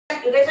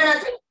You guys are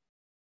not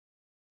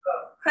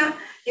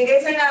you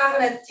guys are not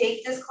gonna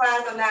take this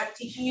class. I'm not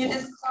teaching you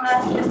this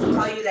class just to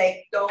tell you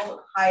like don't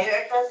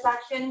hire a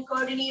transaction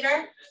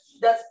coordinator.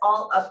 That's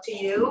all up to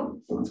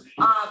you.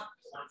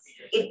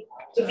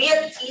 To be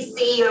a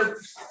TC,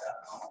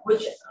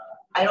 which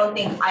I don't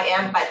think I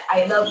am, but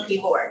I love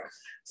paperwork.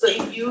 So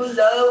if you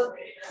love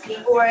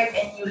paperwork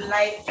and you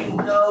like to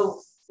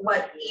know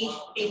what each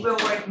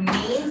paperwork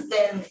means,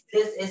 then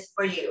this is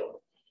for you.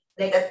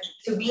 Like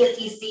to be a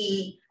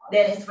TC,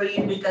 then it's for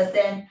you because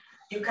then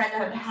you kind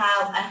of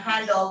have a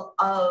handle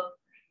of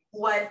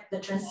what the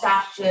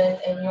transaction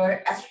and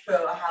your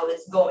escrow, how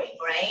it's going,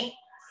 right?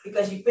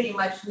 Because you pretty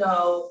much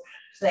know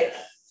like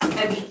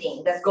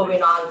everything that's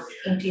going on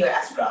into your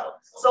escrow.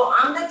 So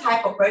I'm the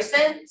type of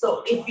person,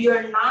 so if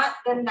you're not,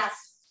 then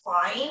that's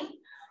fine.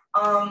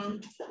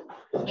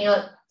 You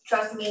know,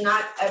 trust me,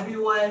 not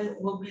everyone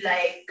will be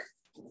like,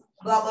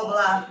 blah, blah,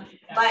 blah.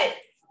 But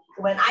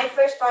when I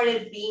first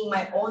started being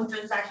my own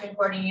transaction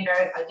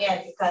coordinator,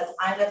 again, because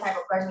I'm the type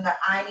of person that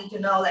I need to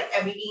know like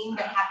everything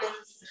that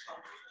happens.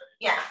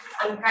 Yeah,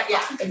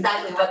 yeah,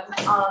 exactly. But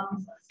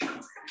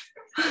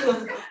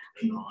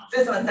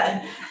this one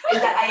said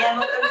is that I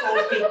am a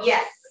control freak.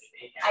 Yes,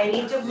 I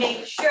need to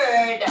make sure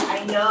that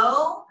I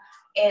know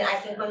and I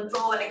can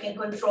control what I can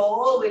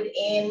control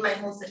within my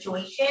whole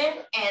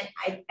situation. And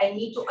I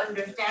need to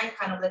understand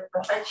kind of like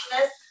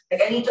perfectionist.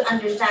 Like I need to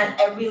understand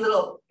every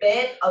little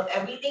bit of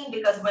everything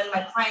because when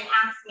my client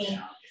asks me,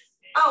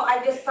 oh,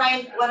 I just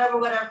signed whatever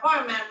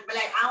form, and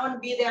like I want to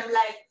be there, I'm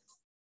like,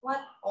 what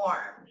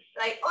form?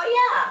 Like, oh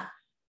yeah.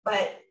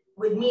 But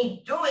with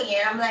me doing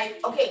it, I'm like,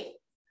 okay,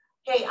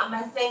 hey, I'm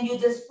gonna send you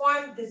this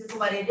form. This is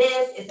what it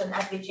is. It's an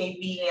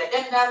FHA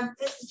addendum.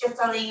 This is just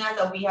telling us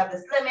that we have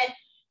this limit.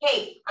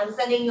 Hey, I'm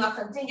sending you a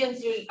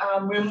contingency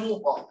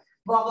removal.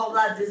 Blah, blah,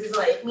 blah. This is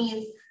what it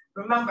means.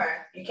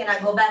 Remember, you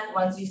cannot go back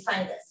once you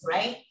sign this,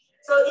 right?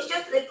 So it's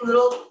just like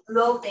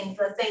little things.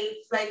 Let's say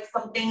it's like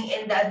something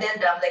in the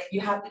addendum, like you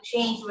have to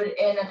change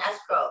within an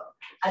escrow.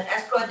 An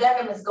escrow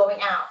addendum is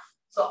going out.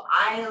 So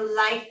I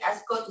like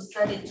escrow to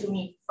send it to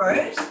me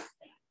first.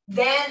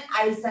 Then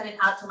I send it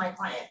out to my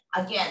client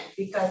again,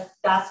 because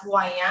that's who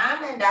I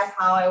am and that's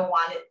how I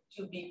want it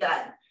to be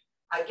done.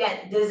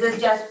 Again, this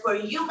is just for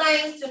you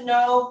guys to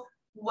know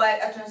what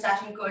a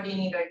transaction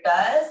coordinator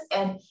does.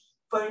 And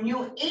for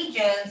new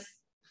agents,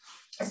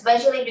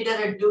 especially because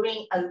they're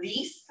doing a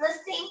lease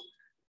listing,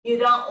 you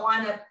don't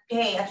want to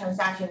pay a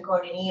transaction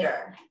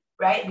coordinator,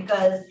 right?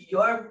 Because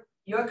your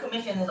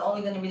commission is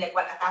only going to be like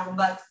what,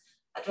 $1,000.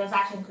 A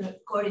transaction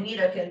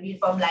coordinator can be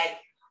from like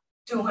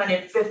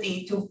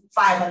 $250 to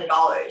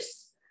 $500,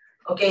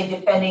 okay,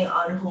 depending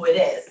on who it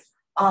is.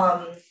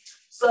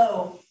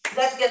 So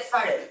let's get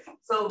started.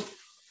 So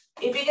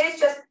if you guys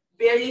just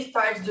barely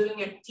start doing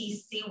your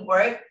TC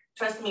work,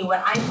 trust me,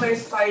 when I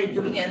first started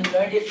doing it and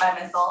learned it by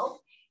myself,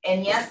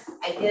 and yes,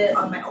 I did it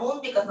on my own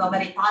because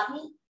nobody taught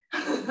me.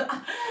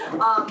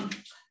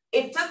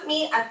 It took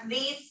me at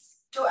least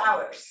 2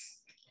 hours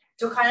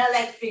to kind of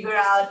like figure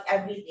out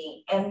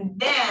everything. And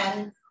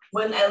then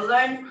when I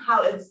learned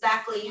how to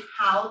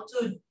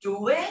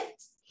do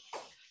it,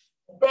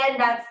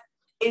 then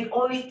it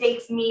only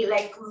takes me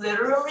like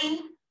literally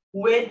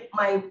with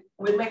my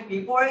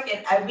paperwork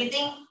and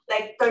everything,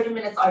 like 30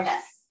 minutes or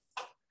less.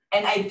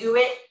 And I do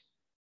it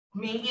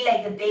maybe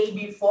like the day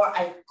before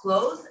I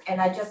close, and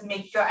I just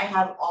make sure I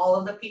have all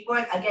of the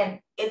paperwork.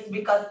 Again, it's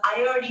because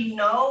I already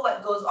know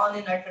what goes on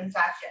in our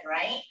transaction,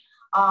 right?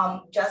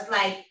 Just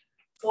like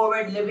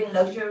Forward Living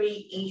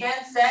Luxury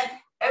agent said,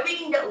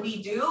 everything that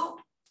we do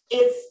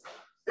is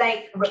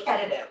like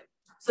repetitive.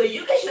 So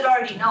you guys should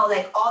already know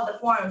like all the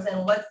forms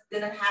and what's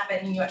gonna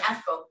happen in your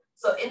escrow.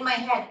 So in my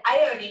head, I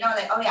already know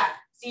like, oh yeah,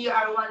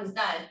 CR1 is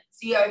done,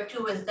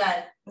 CR2 is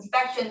done,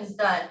 inspection is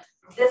done,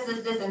 this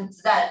is this and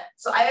that.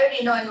 So I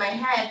already know in my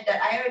head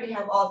that I already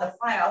have all the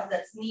files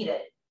that's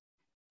needed.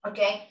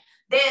 Okay.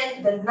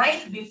 Then the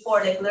night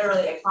before, like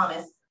literally, I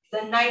promise,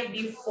 the night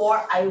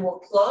before I will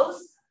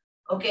close.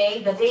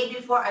 Okay. The day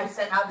before I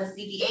send out the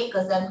CDA,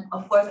 because then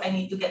of course I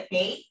need to get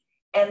paid.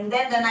 And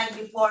then the night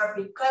before,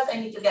 because I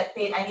need to get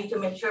paid, I need to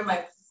make sure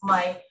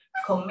my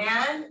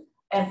command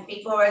and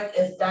paperwork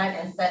is done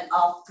and sent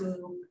off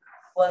to,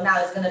 well, now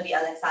it's gonna be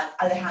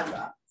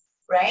Alejandra,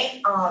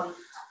 right?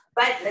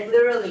 But like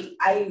literally,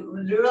 I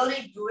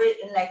literally do it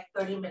in like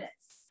 30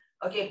 minutes.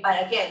 Okay,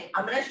 but again,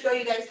 I'm gonna show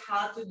you guys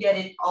how to get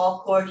it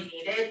all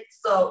coordinated.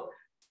 So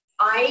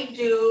I'm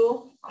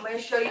gonna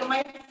show you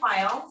my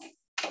files.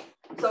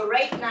 So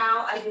right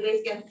now, as you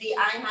guys can see,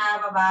 I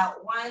have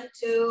about 1,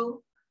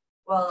 2,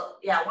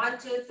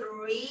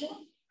 3,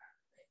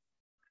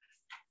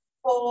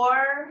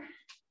 4.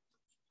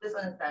 This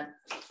one is done.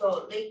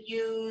 So Lake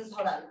Hughes,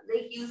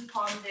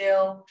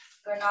 Palmdale,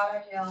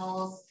 Granada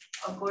Hills,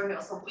 Agoura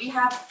Hills. So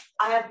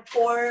I have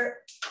 4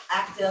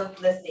 active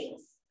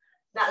listings.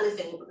 Not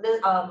listing,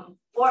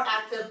 4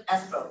 active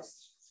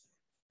escrows.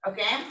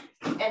 Okay.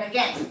 And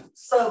again,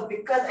 so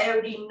because I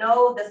already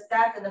know the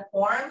stats and the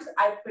forms,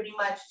 I pretty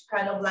much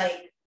kind of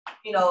like,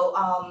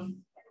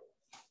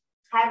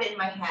 have it in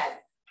my head.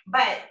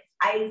 But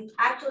I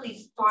actually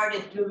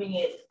started doing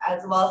it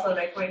as well. So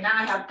like right now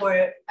I have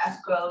 4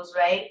 escrows,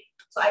 right?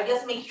 So I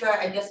just make sure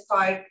I just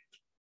start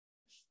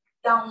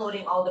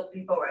downloading all the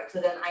paperwork.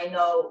 So then I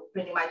know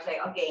pretty much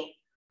like, okay,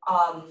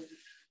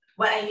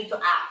 what I need to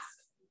ask,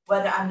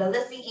 whether I'm the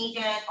listing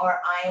agent or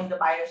I am the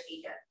buyer's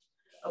agent,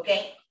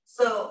 okay?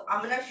 So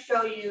I'm gonna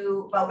show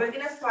you, well, we're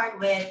gonna start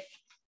with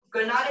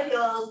Granada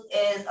Hills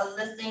is a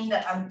listing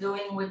that I'm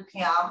doing with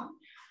Pam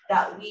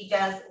that we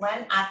just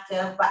went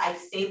active, but I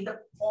saved the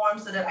form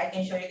so that I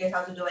can show you guys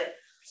how to do it.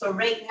 So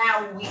right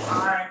now we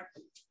are,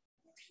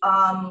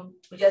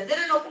 we just did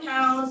an open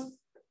house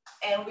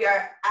and we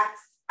are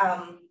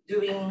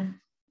doing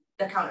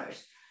the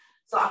counters.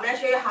 So I'm gonna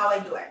show you how I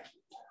do it.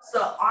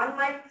 So on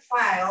my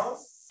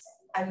files,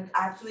 I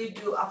actually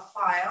do a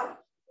file,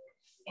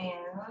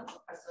 and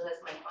as soon as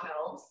my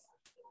files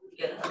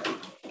get another.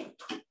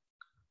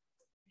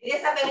 Do you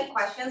guys have any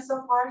questions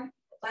so far? Do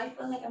I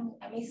feel like I'm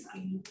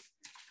screaming?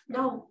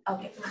 No.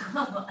 Okay.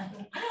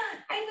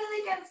 I feel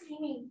like I'm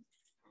screaming.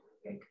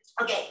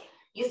 Okay.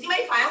 You see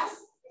my files?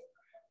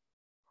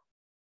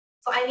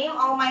 So I name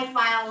all my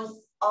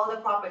files, all the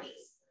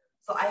properties.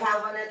 So I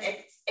have one at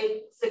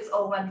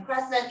 8601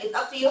 Crescent. It's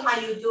up to you how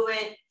you do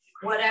it,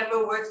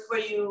 whatever works for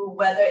you,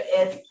 whether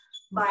it's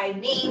by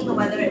name,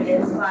 whether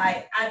it's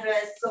by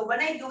address. So when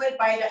I do it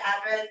by the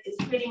address, it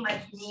pretty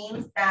much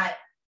means that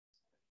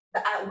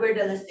we're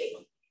the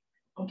listing,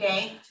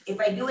 okay? If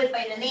I do it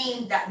by the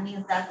name, that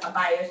means that's a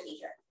buyer's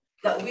agent,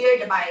 that we're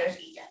the buyer's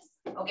agent,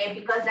 okay?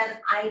 Because then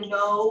I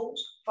know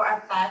for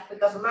a fact,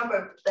 because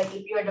remember, like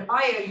if you're the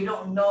buyer, you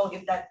don't know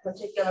if that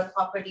particular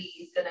property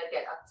is gonna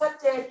get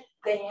accepted,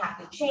 then you have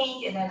to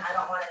change, and then I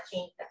don't wanna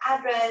change the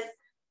address,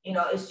 you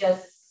know, it's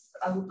just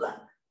a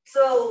hoopla.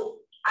 So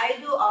I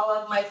do all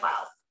of my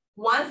files.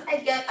 Once I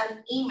get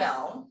an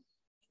email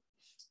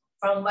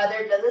from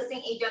whether the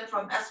listing agent,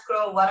 from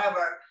escrow,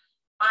 whatever,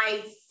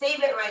 I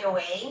save it right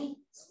away,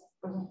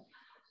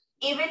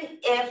 even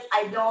if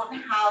I don't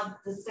have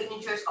the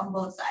signatures on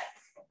both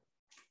sides.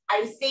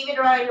 I save it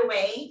right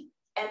away,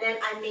 and then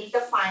I make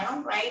the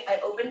file, right? I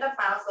open the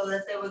file, so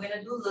let's say we're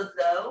gonna do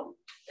Ludlow.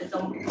 It's a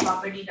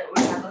property that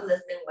we have a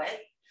listing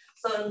with.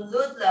 So in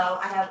Ludlow,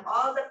 I have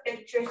all the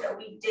pictures that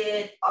we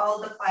did,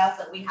 all the files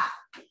that we have.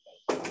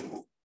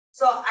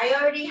 So I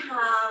already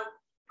have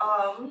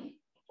our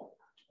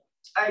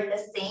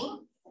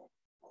listing.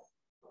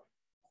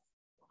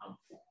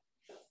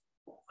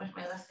 Where's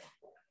my listing?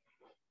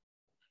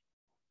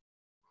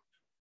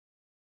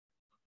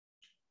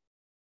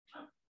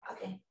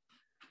 Okay.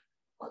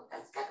 Well,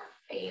 that's gonna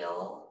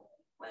fail.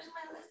 Where's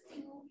my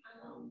listing?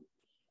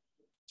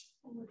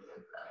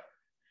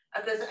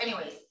 Okay, so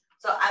anyways,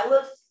 so I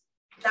will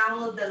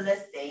download the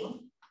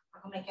listing.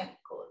 I can't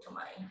go to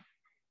my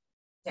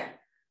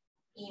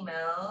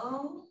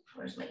email.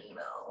 Where's my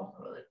email?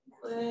 Really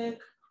quick.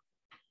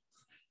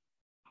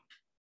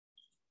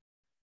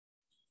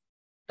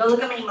 Don't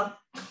look at my email.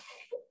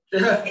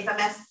 It's a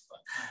mess.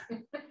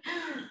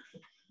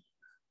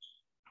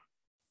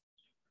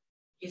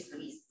 Here's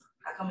Luisa.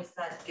 How come it's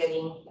not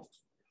getting?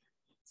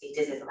 See,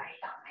 this is right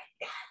down like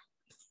that.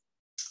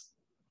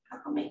 How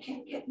come I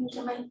can't get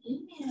into my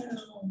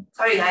email?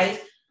 Sorry, guys.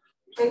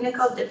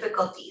 Technical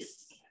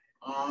difficulties.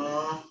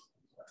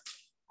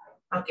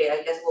 Okay,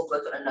 I guess we'll go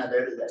to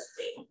another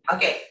listing.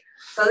 Okay,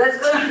 so let's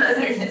go to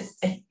another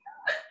listing.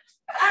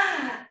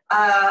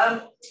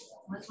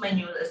 What's my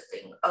new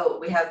listing? Oh,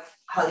 we have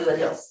Hollywood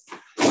Hills.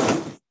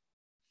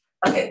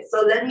 Okay,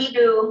 so let me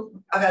do,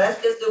 okay,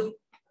 let's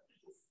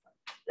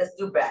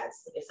do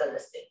Brad's. It's a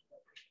listing.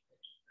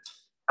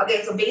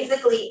 Okay, so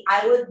basically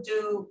I would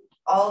do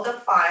all the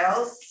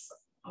files.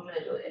 I'm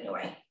gonna do it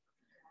anyway.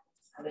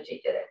 I wish I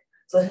did it.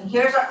 So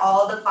here's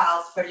all the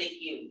files for Lake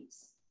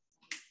Hughes.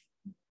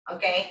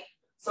 Okay,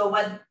 so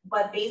what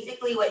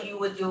basically what you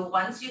would do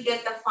once you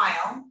get the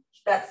file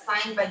that's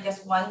signed by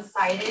just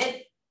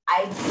one-sided,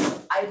 I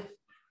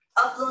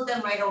upload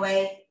them right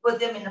away, put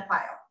them in the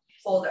file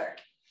folder.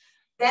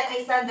 Then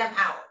I send them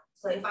out.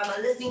 So if I'm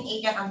a listing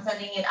agent, I'm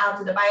sending it out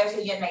to the buyer's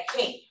agent like,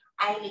 hey,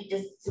 I need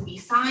this to be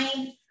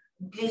signed.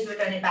 Please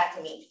return it back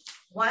to me.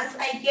 Once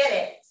I get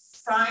it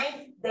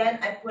signed, then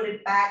I put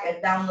it back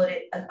and download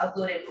it and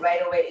upload it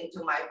right away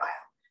into my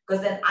file.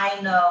 Because then I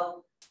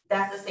know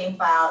that's the same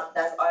file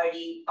that's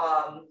already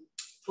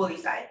fully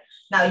signed.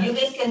 Now you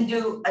guys can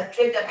do a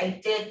trick that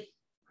I did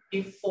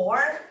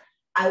before.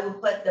 I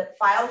would put the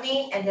file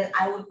name and then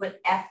I would put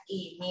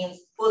FE, means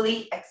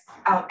fully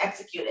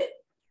executed.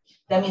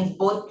 That means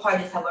both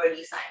parties have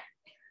already signed.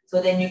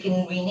 So then you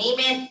can rename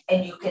it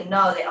and you can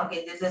know that,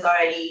 okay, this is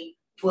already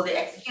fully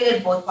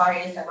executed, both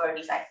parties have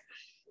already signed.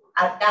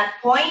 At that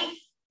point,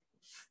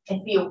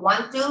 if you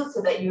want to,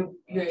 so that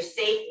you're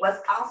safe,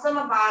 what's awesome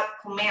about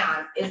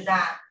Command is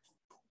that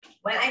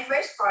when I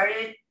first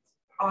started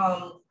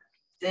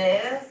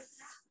this,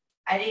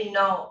 I didn't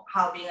know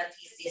how being a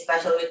TC,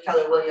 especially with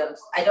Keller Williams.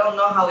 I don't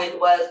know how it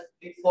was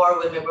before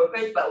with my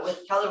brokerage, but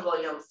with Keller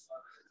Williams,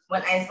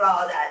 when I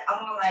saw that,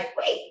 I'm like,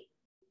 wait,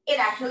 it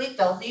actually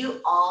tells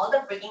you all the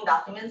freaking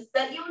documents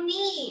that you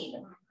need.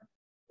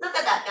 Look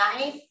at that,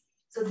 guys.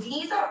 So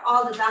these are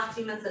all the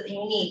documents that you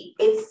need.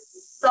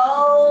 It's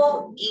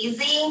so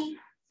easy.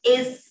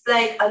 It's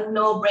like a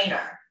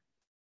no-brainer,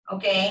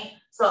 okay?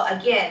 So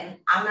again,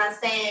 I'm not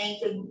saying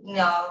to,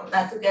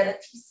 not to get a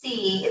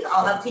TC, it's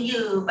all up to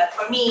you. But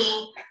for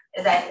me,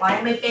 it's like, why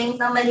am I paying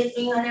somebody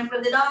 $350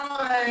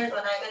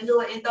 when I can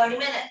do it in 30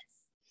 minutes?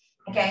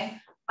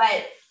 Okay,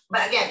 but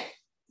again,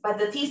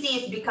 the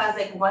TC is because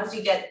like once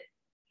you get,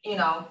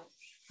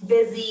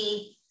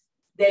 busy,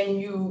 then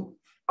you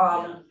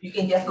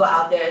can just go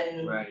out there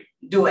and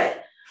do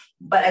it.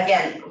 But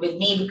again, with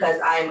me, because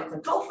I'm a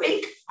control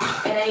freak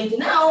and I need to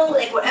know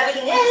like where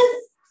everything is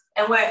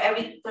and where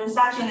every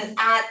transaction is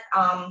at,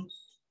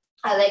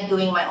 I like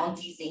doing my own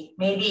TC.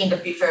 Maybe in the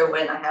future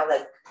when I have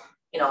like,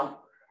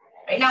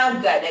 right now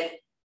I'm good.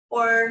 Like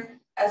 4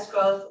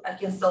 escrows, I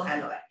can still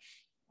handle it.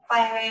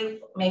 5,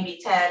 maybe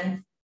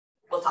 10,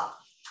 we'll talk.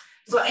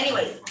 So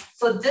anyways,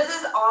 so this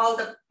is all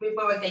the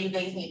paperwork that you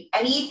guys need.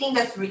 Anything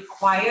that's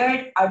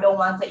required are the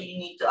ones that you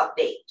need to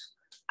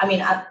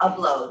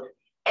upload.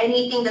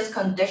 Anything that's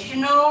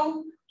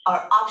conditional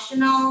or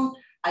optional,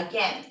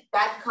 again,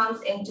 that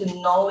comes into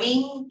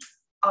knowing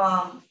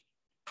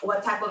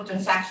what type of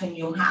transaction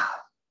you have,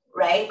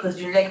 right? Because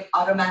you're like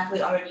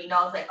automatically already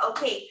know, it's like,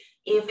 okay,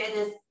 if it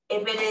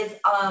is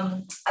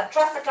a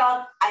trust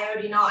account, I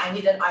already know I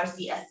need an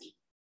RCSC.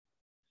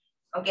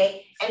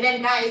 Okay, and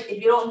then guys,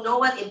 if you don't know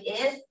what it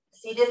is,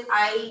 see this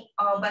I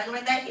button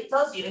right there, it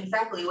tells you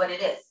exactly what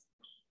it is.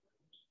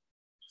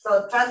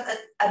 So trust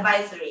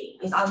advisory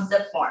is on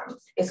zip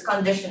forms, it's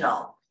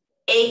conditional.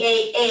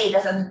 AAA,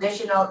 that's an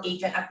additional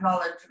agent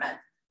acknowledgement.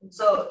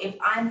 So if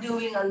I'm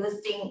doing a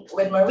listing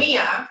with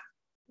Maria,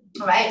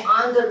 right,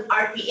 on the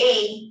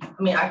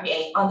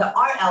on the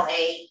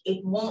RLA,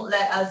 it won't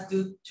let us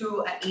do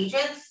 2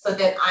 agents, so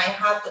that I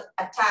have to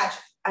attach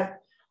an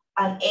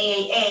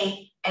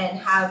AAA and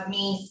have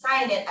me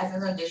sign it as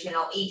an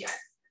additional agent.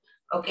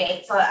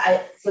 Okay,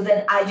 so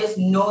then I just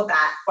know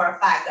that for a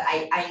fact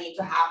that I need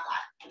to have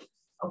that.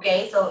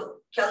 Okay, so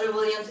Keller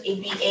Williams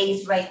ABA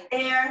is right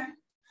there.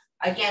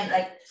 Again,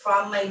 like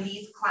from my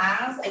lease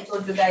class, I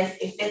told you guys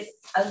if it's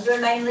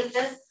underlined like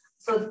this,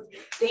 so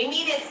they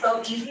made it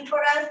so easy for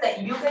us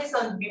that you guys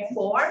on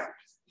before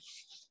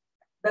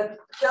the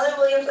Keller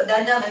Williams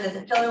addendum and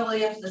the Keller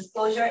Williams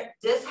disclosure,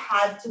 this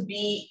had to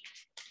be,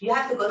 you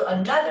have to go to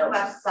another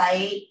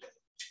website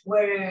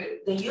where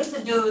they used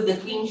to do the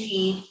clean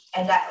sheet,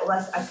 and that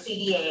was a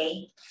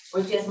CDA,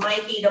 which is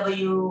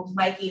MyKW.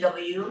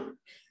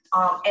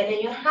 And then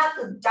you have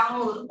to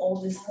download all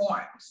these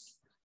forms.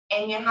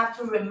 And you have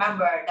to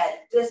remember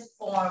that this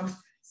forms,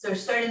 so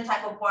there's certain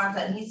type of forms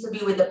that needs to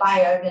be with the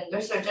buyer, then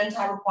there's certain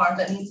type of forms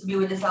that needs to be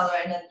with the seller,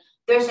 and then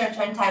there's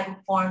certain type of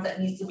forms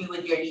that needs to be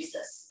with your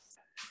leases.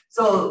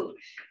 So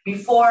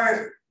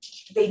before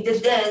they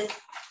did this,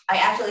 I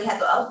actually had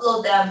to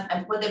upload them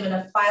and put them in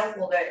a file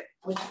folder,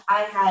 which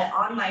I had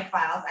on my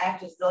files. I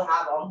actually still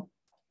have them.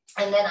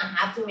 And then I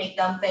have to make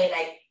them say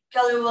like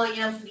Keller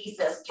Williams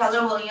leases,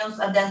 Keller Williams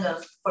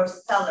addendums for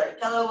seller,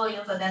 Keller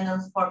Williams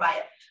addendums for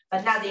buyer.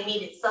 But now they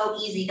made it so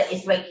easy that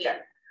it's right here.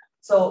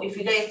 So if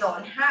you guys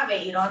don't have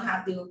it, you don't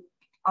have to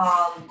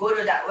go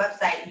to that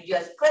website. You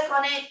just click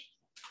on it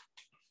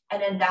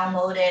and then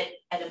download it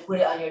and then put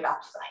it on your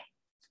DocuSign.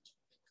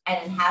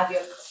 And then have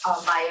your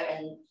buyer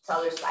and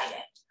seller sign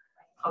it.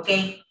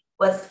 Okay,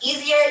 what's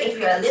easier if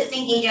you're a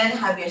listing agent,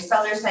 have your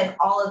seller sign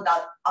all of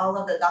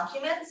the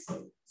documents,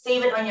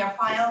 save it on your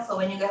file. So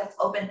when you guys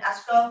open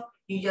escrow,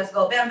 you just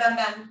go bam, bam,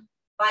 bam,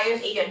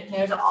 buyer's agent,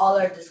 here's all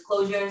our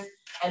disclosures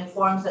and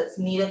forms that's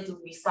needed to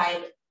be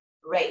signed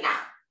right now.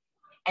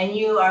 And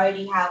you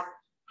already have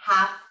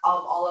half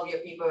of all of your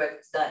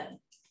paperwork done.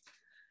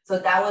 So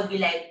that would be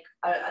like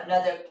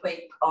another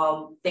quick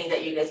thing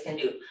that you guys can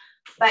do.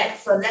 But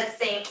so let's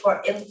say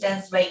for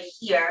instance right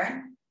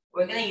here,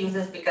 we're gonna use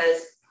this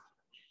because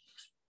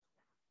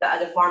the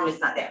other form is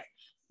not there.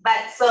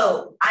 But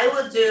so I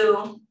would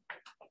do,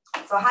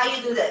 so how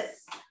you do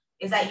this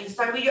is that you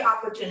start with your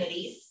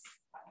opportunities,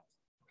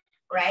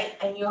 right?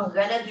 And you're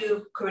gonna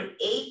do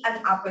create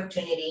an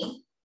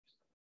opportunity.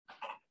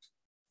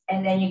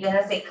 And then you're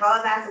gonna say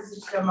Calabasas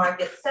is your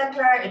market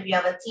center. If you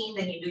have a team,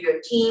 then you do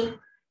your team.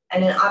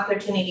 And then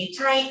opportunity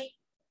type,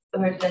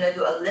 we're gonna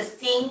do a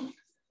listing.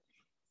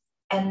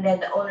 And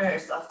then the owner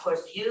is of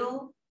course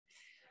you.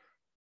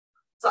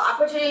 So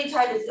opportunity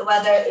type is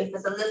whether if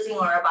it's a listing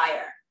or a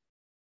buyer.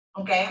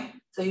 Okay,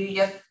 so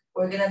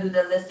we're gonna do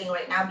the listing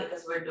right now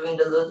because we're doing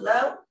the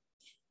Ludlow.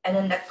 And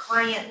then the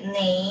client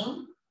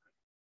name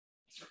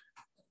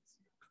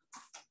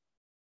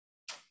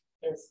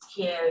is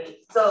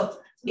Carrie. So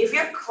if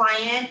your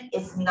client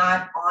is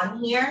not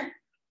on here,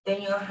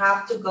 then you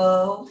have to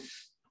go,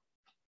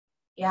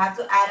 you have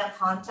to add a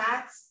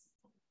contacts.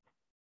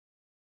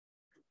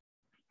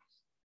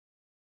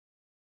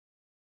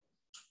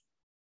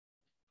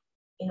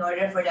 In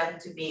order for them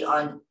to be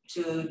on,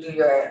 to do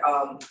your,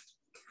 I'll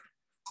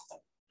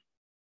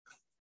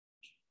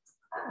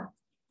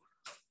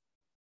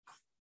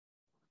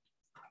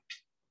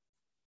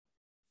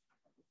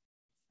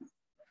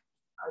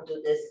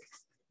do this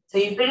So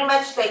you pretty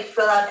much like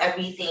fill out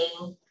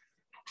everything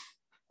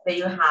that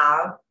you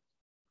have,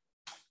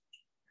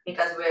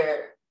 because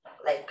we're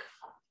like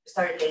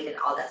started late and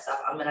all that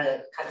stuff. I'm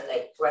gonna kind of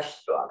like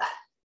rush through all that.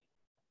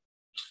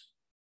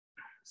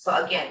 So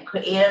again,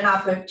 create an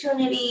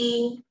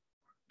opportunity.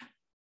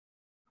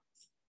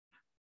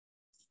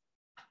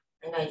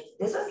 And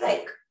this was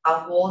like a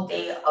whole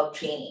day of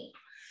training.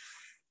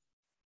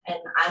 And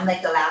I'm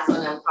like the last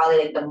one, I'm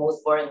probably like the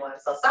most boring one,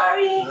 so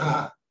sorry.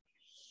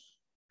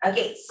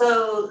 Okay,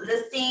 so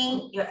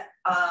listing your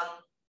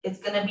it's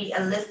gonna be a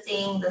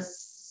listing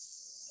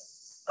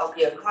this of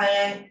your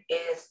client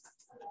is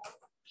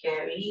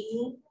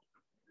Carrie.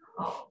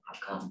 Oh, how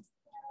come?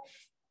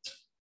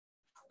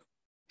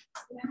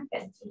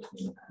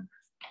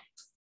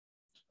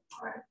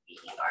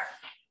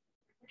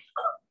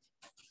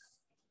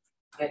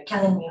 You're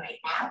killing me right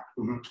now.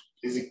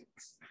 Is it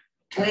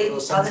capital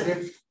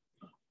sensitive?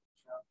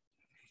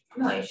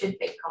 No, it should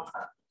become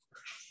up.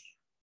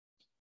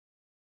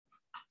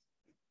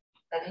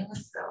 That ain't a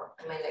spell.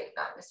 Am I like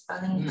not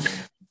misspelling?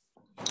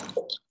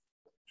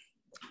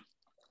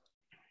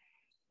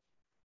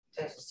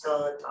 Just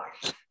so dark.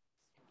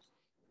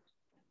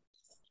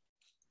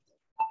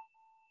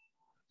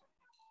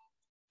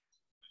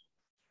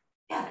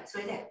 Yeah, it's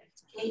right there.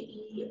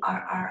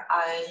 Kerri-Y-N-I.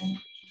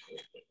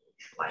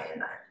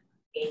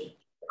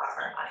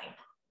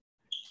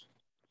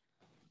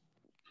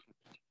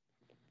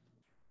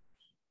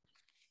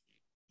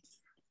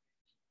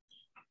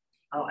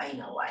 Oh, I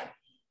know why.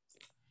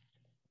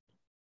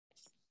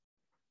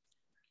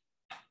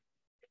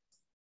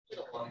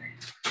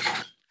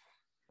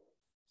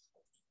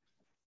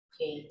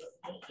 Kerri.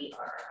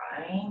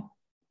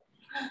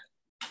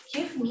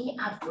 Give me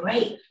a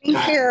break.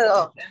 Thank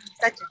you.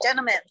 Such a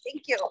gentleman.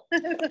 Thank you.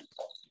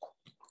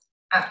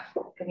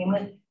 Can you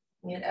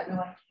mute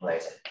everyone? Where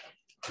is it?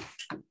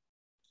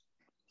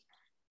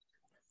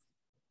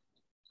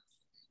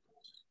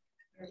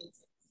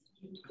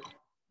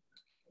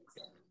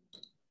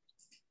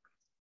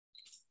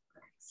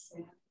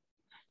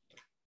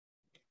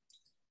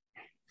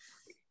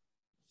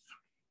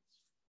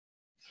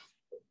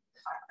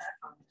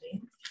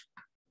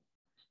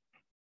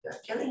 You're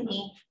killing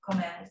me.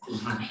 Command.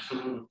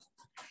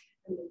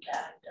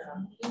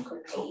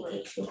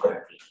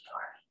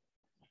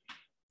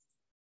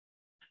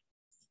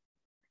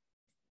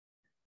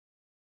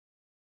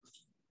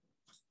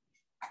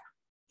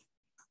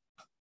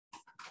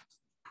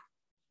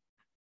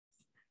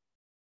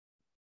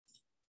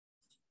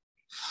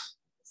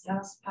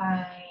 Sales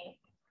pipe.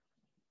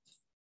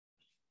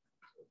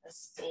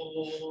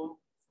 Listing.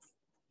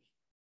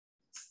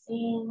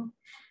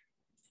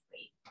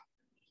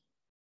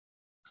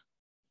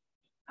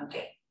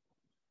 Okay.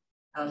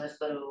 Now let's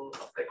go to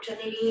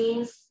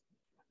opportunities.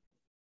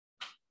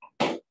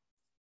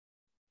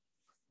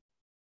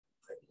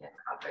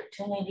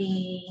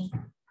 Opportunity.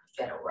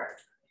 Better work.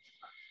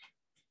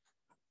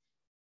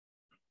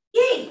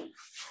 Yay!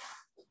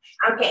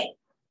 Okay,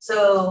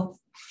 so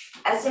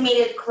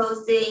estimated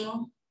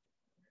closing.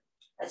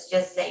 Let's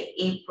just say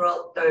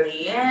April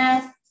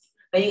 30th.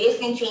 But you guys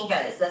can change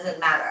that, it doesn't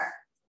matter.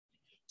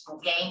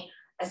 Okay.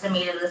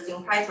 Estimated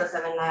listing price was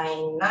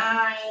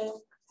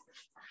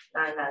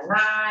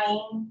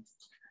 $799,999.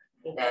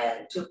 And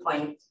then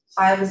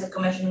 2.5 is the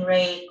commission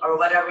rate, or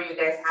whatever you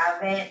guys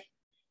have it.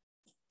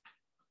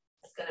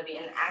 It's gonna be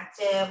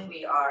inactive.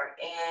 We are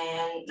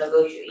in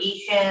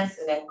negotiations,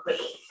 and then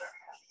create.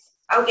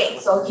 Okay,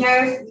 so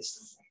here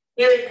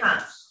it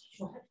comes.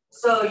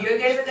 So you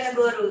guys are gonna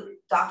go to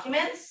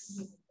documents.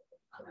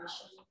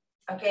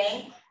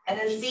 Okay, and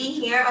then see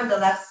here on the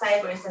left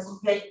side where it says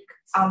pick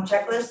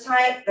checklist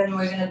type, then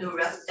we're gonna do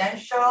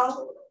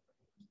residential.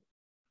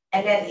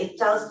 And then it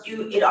tells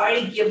you, it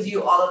already gives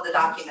you all of the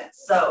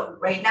documents. So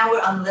right now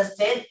we're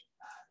unlisted.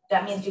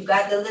 That means you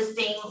got the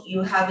listing,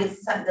 you have it,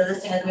 the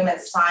listing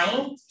agreement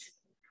signed.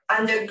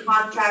 Under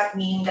contract,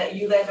 meaning that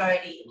you guys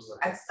already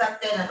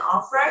accepted an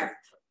offer.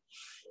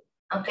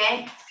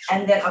 Okay,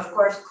 and then of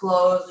course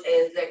close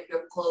is like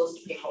your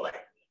closed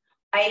paperwork.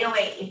 By the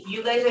way, if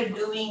you guys are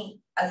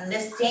doing a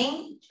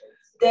listing,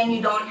 then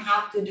you don't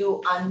have to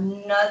do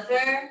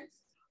another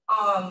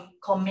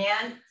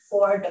command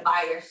for the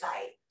buyer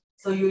side.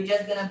 So you're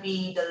just gonna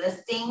be the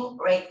listing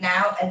right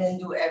now and then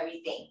do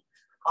everything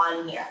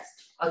on here.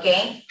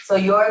 Okay, so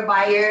your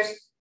buyer's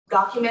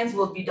documents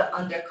will be the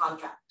under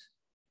contract.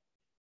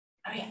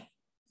 Okay,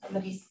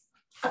 somebody's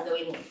on the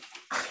way.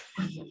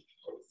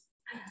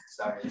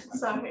 Sorry.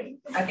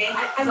 Okay,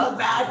 I'm a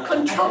bad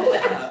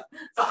controller.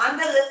 So on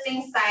the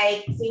listing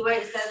side, see where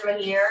it says right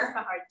here.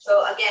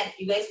 So again,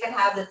 you guys can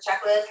have the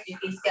checklist. You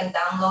guys can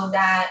download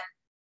that,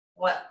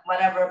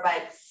 whatever.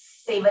 But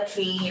save a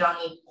tree.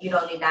 You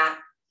don't need that.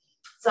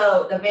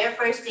 So the very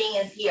first thing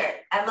is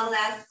here,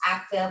 MLS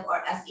active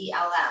or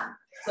SELM.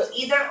 So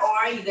either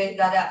or, you guys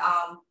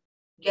gotta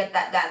get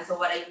that done. So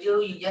what I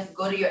do, you just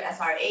go to your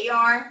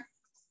SRAR.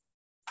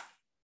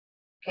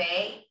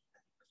 Okay.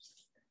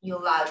 You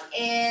log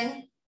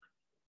in.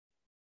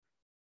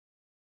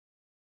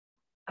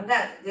 I'm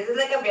done. This is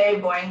like a very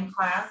boring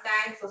class,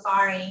 guys. So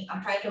sorry.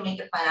 I'm trying to make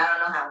it fun. I don't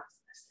know how.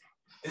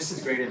 This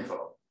is great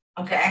info.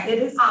 Okay. It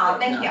is. Oh,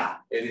 thank you.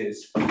 It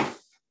is.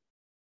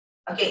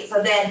 Okay,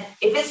 so then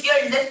if it's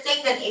your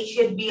listing, then it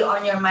should be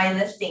on your My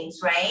Listings,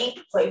 right?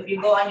 So if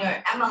you go on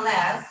your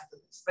MLS,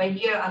 right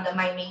here on the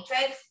My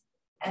Matrix,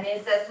 and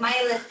it says My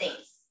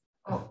Listings.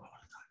 Oh,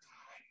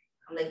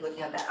 I'm like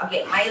looking at that.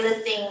 Okay, My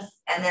Listings,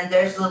 and then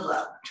there's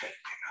Ludlow.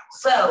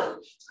 So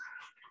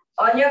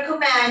on your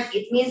command,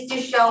 it needs to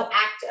show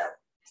active.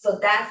 So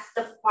that's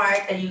the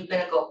part that you're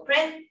gonna go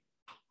print,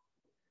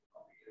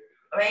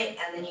 right?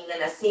 And then you're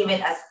gonna save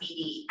it as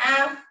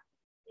PDF.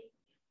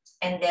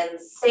 And then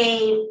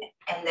save,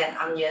 and then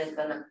I'm just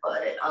gonna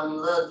put it on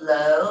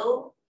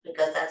Ludlow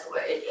because that's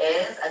where it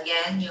is.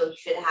 Again, you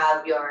should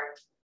have your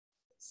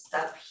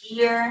stuff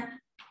here,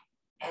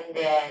 and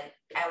then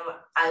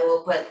I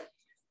will put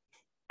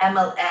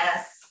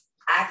MLS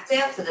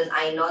active, so then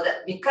I know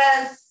that.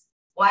 Because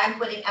why I'm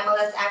putting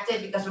MLS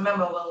active, because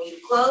remember when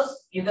we close,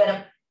 you're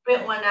gonna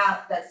print one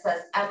out that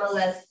says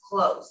MLS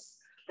close,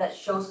 that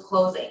shows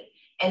closing.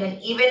 And then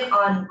even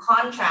on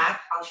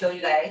contract, I'll show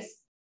you guys.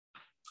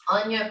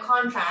 On your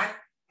contract,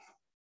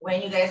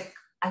 when you guys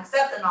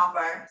accept an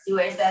offer, see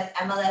where it says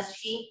MLS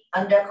sheet,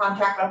 under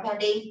contract or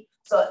pending.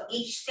 So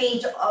each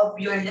stage of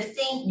your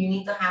listing, you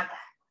need to have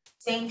that.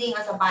 Same thing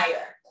as a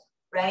buyer,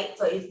 right?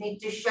 So you need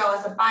to show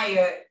as a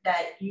buyer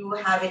that you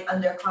have it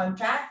under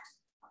contract,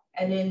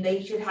 and then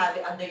they should have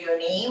it under your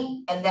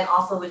name. And then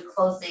also with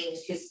closing,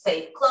 you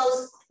say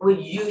close with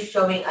you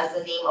showing as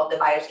the name of the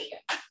buyer's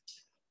agent.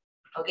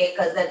 Okay,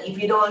 because then if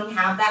you don't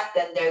have that,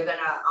 then they're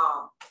gonna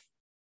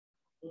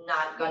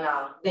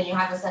then you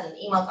have to send an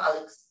email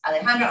to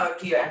Alejandra or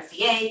to your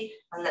MCA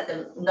and let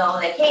them know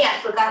like, hey, I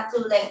forgot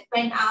to like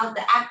print out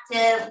the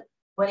active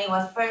when it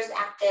was first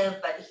active,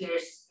 but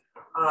here's,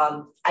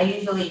 I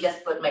usually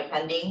just put my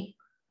pending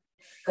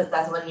because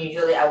that's when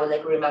usually I would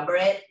like remember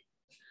it,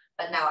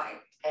 but now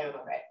I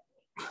remember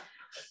it.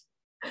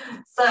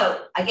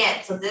 So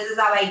again, so this is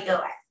how I do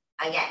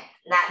it. Again,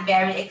 not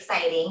very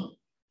exciting.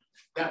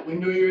 That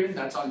window you're in,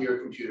 that's on your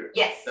computer.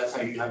 Yes. That's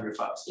how you have your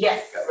files.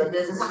 Yes, so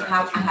this is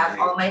how I have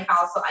all my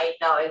files, so I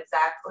know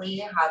exactly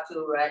how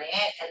to run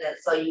it. And then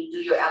so you do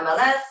your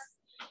MLS.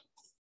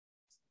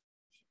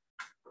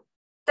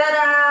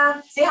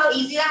 Ta-da! See how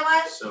easy that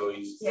was? So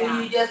easy. So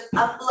you just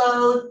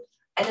upload,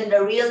 and then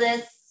the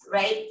realist,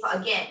 right? So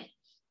again,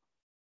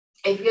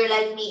 if you're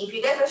like me, if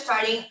you guys are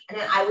starting, and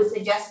then I would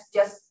suggest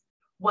just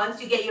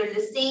once you get your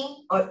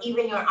listing or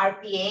even your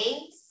RPA,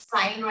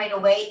 sign right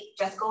away,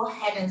 just go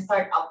ahead and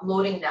start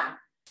uploading them.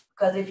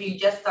 Because if you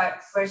just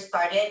first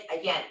started,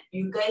 again,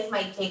 you guys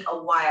might take a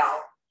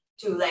while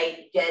to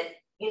like get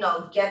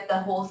the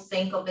whole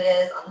sync of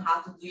this on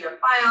how to do your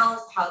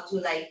files, how to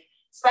like,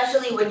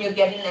 especially when you're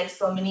getting like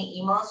so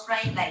many emails,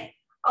 right? Like,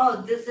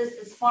 oh, this is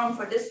this form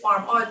for this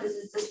form, or this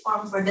is this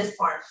form for this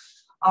form.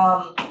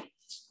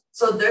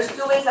 So there's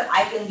two ways that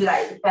I can do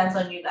that. It depends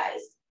on you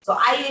guys. So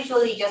I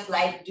usually just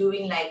like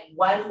doing like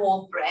one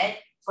whole thread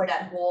for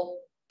that whole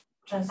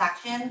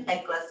transaction.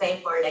 Like let's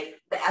say for like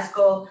the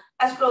escrow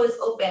is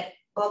open,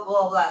 blah,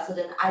 blah, blah. So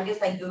then I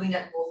just like doing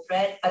that whole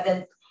thread, but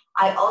then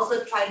I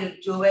also try to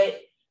do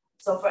it.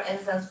 So for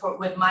instance,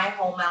 with my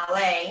home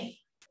LA,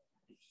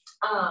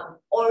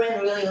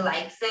 Oren really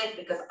likes it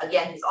because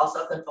again, he's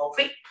also a control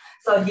freak.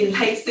 So he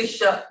likes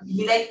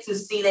to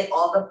see like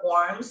all the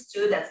forms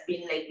too that's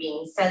been like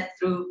being sent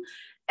through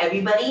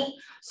everybody.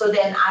 So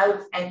then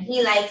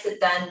he likes it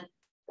done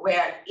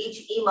where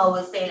each email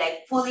will say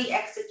like fully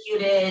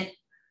executed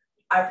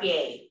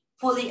RPA,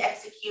 fully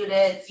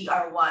executed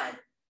CR1,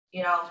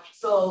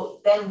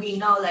 so then we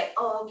know like,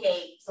 oh,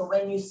 okay, so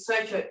when you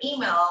search your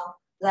email,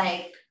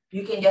 like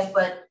you can just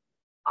put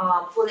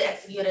fully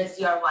executed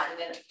CR1 and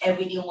then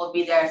everything will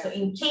be there. So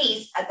in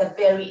case at the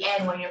very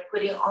end, when you're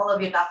putting all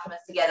of your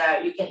documents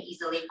together, you can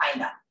easily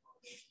find them,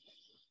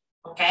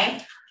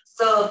 okay?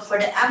 So for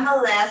the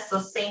MLS, so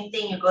same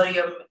thing, you go to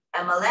your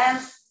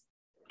MLS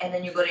and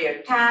then you go to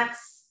your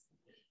tax.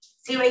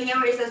 See right here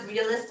where it says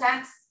realist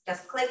tax,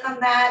 just click on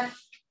that.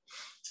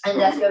 And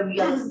that's your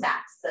realist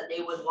tax that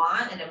they would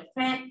want, and then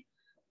print.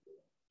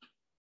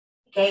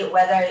 Okay,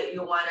 whether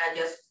you want to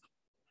just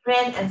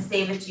print and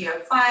save it to your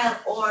file,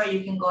 or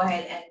you can go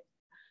ahead and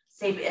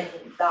save it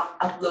and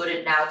upload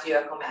it now to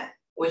your command,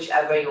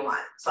 whichever you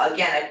want. So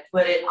again, I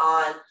put it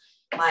on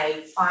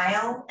my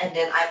file, and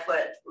then I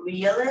put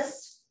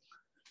realist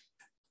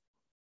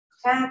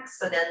tax.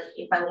 So then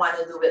if I want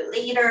to do it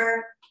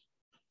later,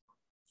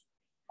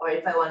 or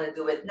if I want to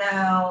do it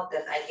now,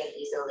 then I can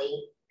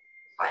easily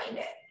find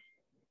it.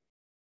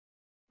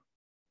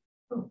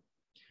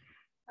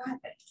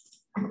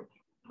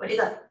 What do you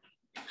got?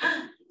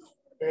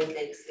 Did I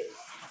like save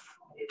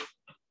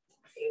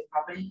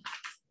properly?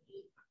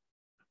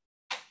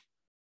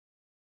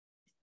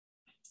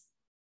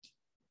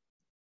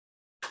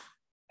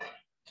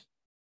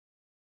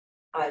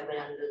 Oh, I went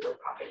under the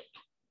property.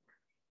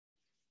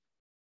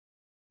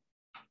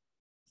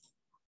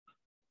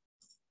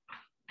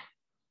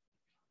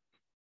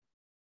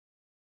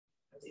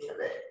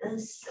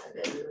 this,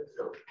 and then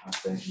the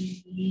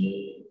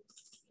property.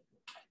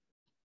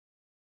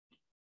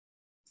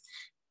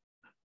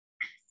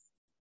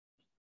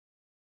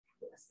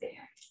 What's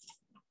there?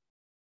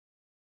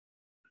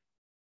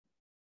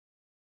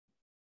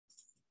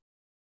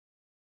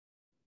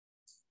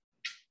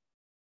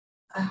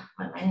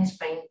 My mind is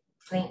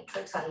playing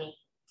tricks on me.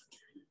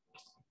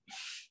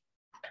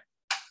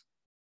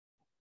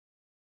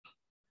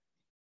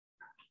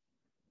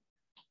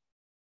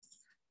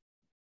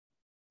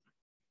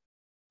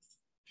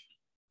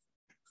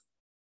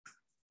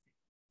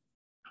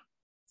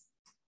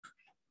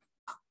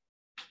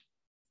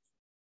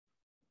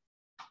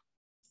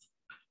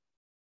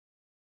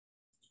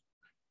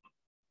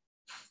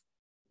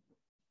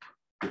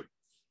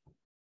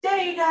 There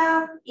you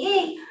go.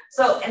 Yay.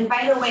 So, and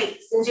by the way,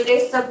 since you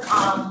guys took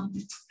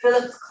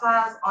Philip's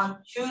class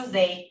on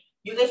Tuesday,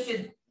 you guys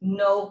should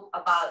know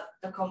about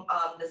the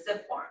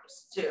SIP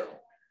forms too,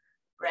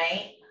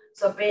 right?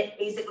 So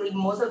basically,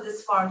 most of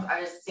these forms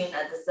are the same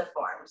as the SIP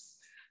forms.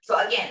 So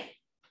again,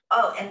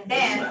 oh, and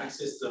then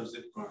access those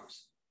zip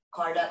forms.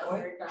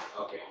 car.org.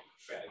 Okay,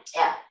 right.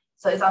 Yeah.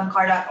 So it's on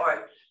car.org.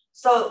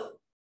 So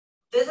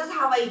this is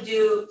how I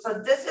do.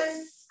 So this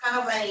is kind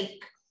of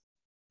like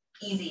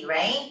easy,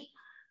 right?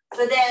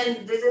 So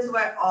then this is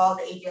where all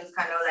the agents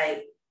kind of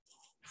like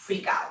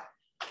freak out.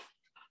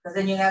 Because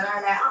then you guys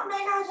are like, oh my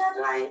gosh, how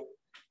do I?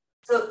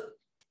 So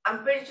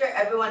I'm pretty sure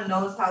everyone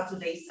knows how to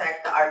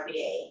dissect the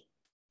RPA,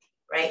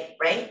 right?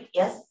 Right?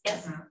 Yes?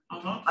 Yes?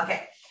 Mm-hmm.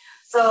 Okay.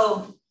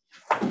 So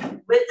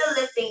with the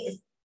listing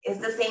is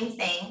the same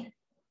thing.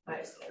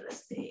 Where's my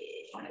listing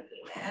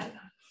agreement?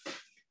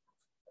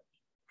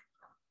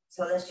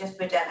 So let's just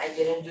pretend I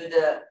didn't do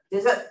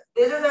this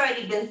has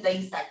already been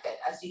dissected,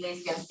 as you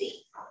guys can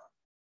see.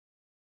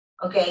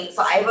 Okay,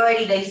 so I've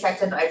already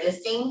dissected our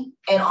listing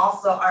and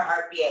also our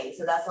RPA.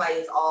 So that's why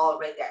it's all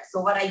right there.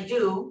 So what I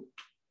do,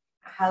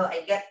 how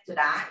I get to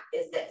that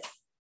is this.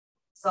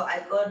 So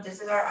I go, this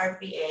is our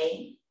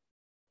RPA.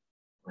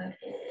 What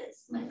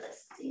is my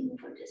listing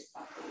for this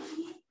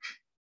property?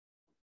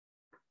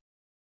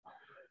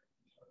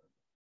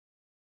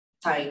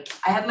 Sorry,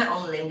 I have my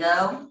own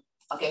lingo.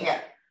 Okay,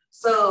 here.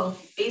 So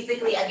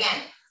basically,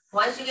 again,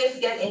 once you guys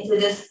get into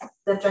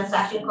the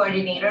transaction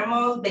coordinator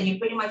mode, then you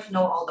pretty much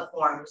know all the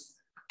forms.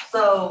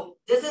 So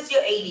this is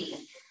your 80.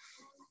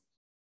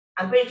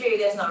 I'm pretty sure you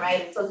guys know,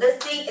 right? So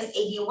listing is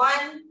 81,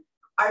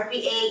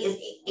 RPA is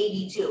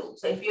 82.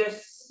 So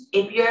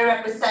if you're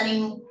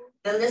representing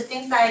the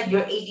listing side,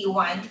 you're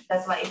 81.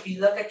 That's why if you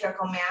look at your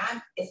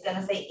command, it's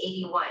gonna say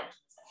 81.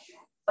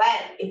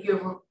 But if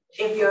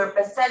you're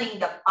representing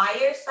the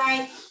buyer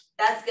side,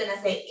 that's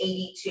gonna say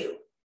 82.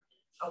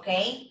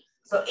 Okay?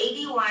 So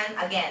 81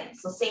 again,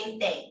 so same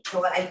thing. So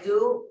what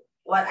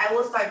I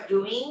will start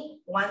doing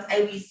once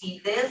I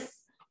receive this,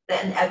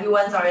 then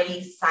everyone's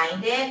already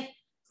signed it,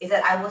 is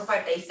that I will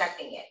start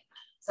dissecting it.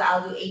 So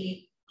I'll do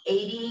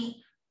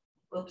 80,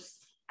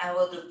 oops, I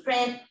will do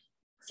print,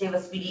 save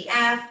as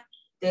PDF.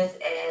 This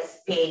is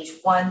page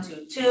 1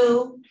 to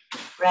 2,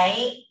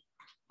 right?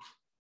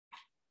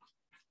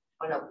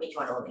 Oh no, page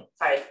 1 only,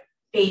 sorry.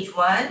 Page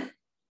 1,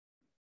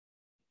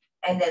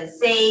 and then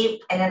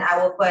save, and then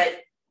I will put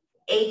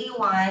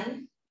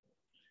 81,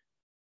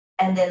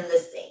 and then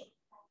listing.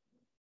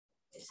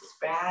 This is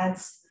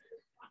Brad's.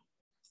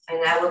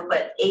 And I will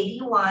put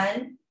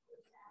 81.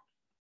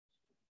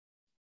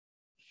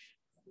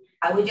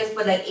 I would just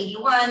put like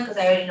 81 because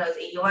I already know it's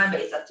 81, but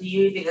it's up to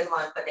you if you guys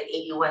want to put like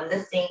 81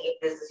 listing if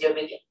this is your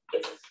big,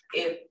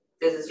 if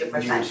this is your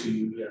first time.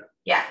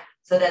 Yeah.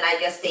 So then I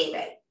just save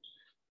it.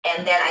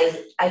 And then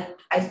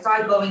I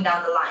start going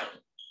down the line.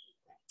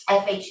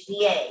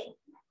 FHDA.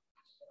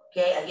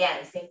 Okay,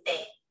 again, same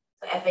thing.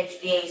 So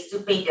FHDA is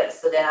 2 pages.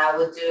 So then I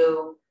would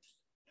do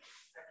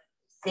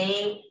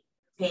save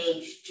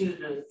page 2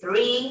 to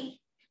 3,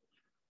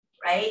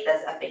 right?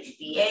 That's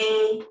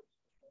FHDA.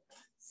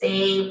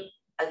 Save,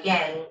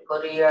 again,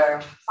 go to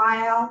your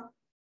file,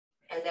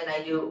 and then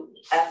I do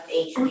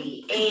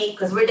FHDA,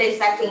 because we're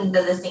dissecting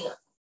the listing,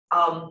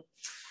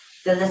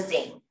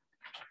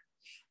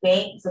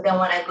 Okay, so then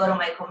when I go to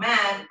my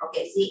command,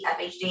 okay, see,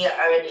 FHDA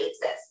already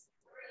exists.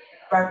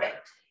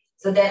 Perfect.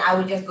 So then I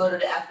would just go to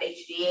the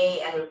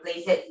FHDA and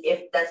replace it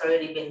if that's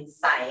already been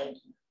signed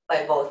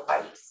by both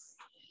parties.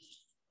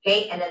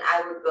 Okay, and then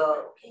I would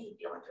go, okay, do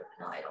you want to,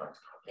 no, I don't want to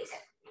replace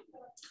it.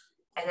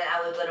 And then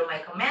I would go to my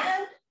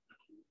command,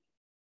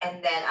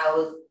 and then I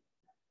will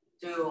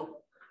do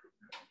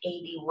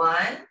 81,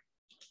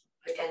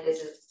 pretend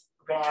this is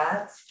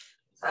Brad's.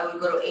 So I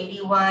would go to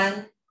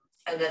 81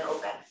 and then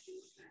open.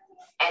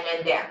 And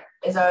then there,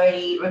 it's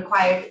already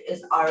required,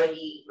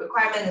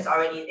 requirement is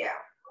already there.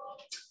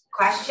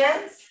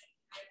 Questions?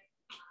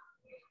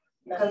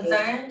 Nothing.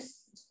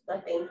 Concerns?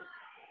 Nothing.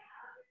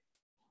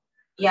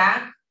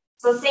 Yeah?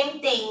 So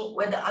same thing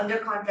with the under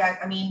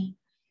contract. I mean,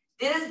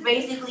 this is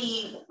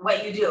basically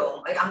what you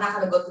do. Like, I'm not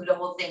gonna go through the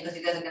whole thing because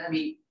you guys are gonna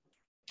be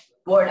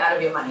bored out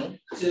of your mind.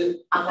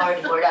 I'm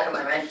already bored out of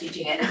my mind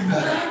teaching it.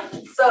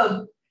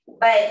 So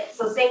But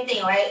so same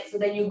thing, right? So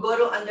then you go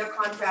to under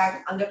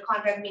contract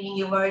meaning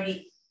you've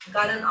already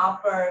got an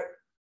offer,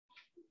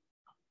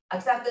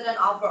 accepted an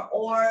offer,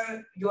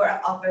 or your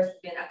offer's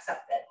been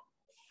accepted.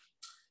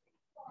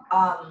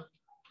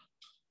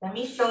 Let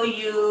me show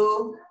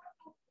you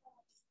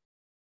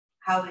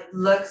how it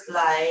looks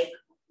like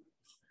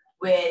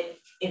with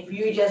if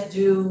you just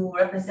do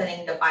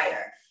representing the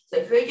buyer. So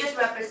if you're just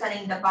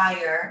representing the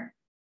buyer,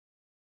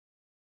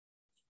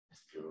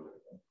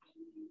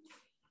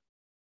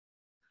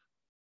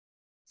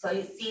 so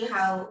you see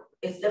how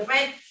it's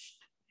different?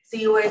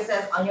 See where it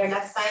says on your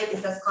left side, it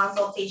says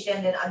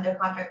consultation, then under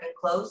contract and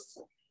closed.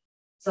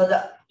 So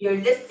your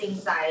listing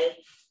side,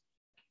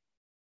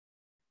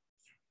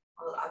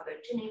 all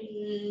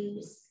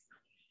opportunities,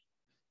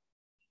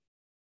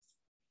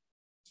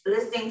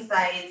 listing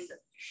size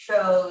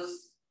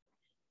shows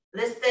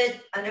listed,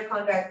 under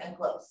contract, and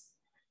closed.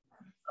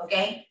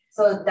 Okay,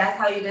 so that's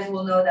how you guys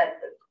will know that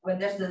when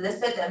there's the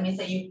listed, that means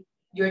that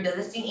you're the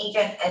listing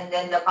agent, and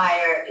then the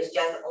buyer is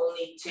just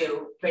only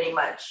two, pretty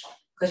much,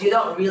 because you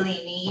don't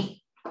really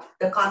need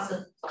the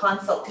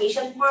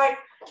consultation part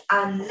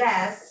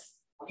unless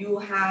you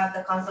have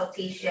the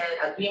consultation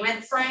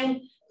agreement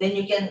signed. Then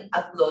you can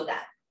upload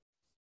that,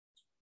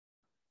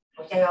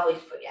 which I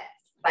always forget.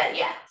 But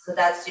yeah, so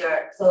that's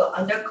so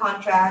under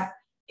contract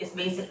is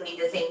basically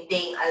the same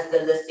thing as the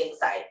listing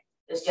side.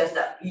 It's just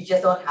that you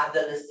just don't have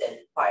the listed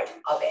part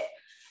of it.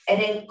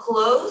 And then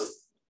closed,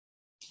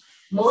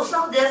 most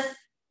of this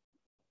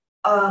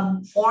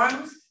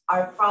forms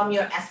are from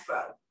your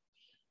escrow,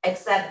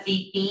 except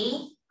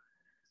VP.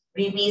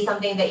 VP is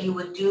something that you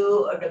would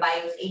do, or the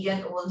buyer's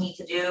agent will need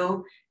to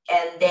do.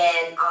 And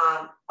then,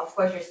 of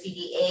course, your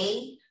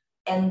CDA,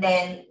 and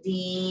then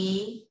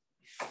the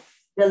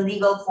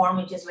legal form,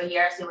 which is right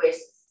here, so where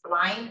it's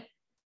lined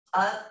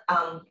up,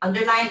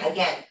 underlined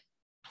again.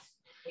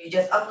 You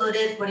just upload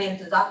it, put it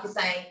into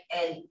DocuSign,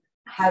 and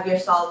have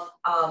yourself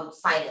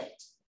sign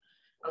it.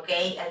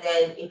 Okay, and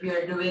then if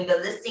you're doing the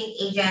listing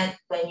agent,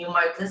 then you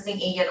mark listing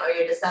agent, or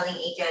you're the selling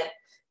agent,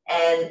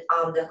 and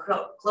the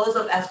close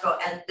of escrow,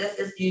 and this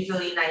is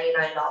usually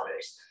 $99.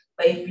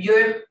 But if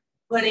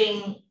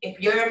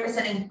you're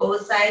representing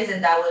both sides,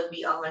 then that would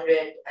be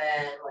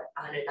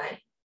 109.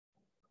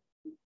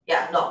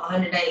 Yeah, no,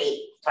 198,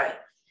 sorry,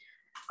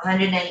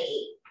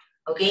 198.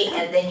 Okay,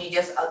 and then you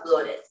just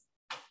upload it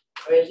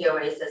right here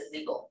where it says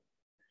legal.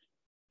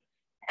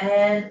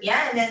 And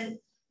yeah, and then,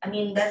 I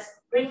mean, that's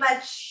pretty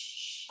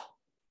much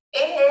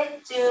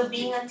it to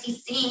being a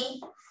TC.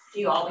 Do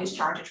you always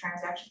charge a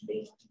transaction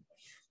fee?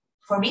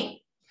 For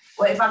me?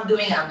 Well, if I'm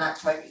doing it, I'm not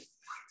charging.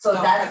 So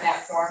Don't that's have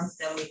that form,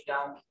 then we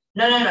don't.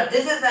 No.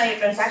 This is not your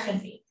transaction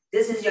fee.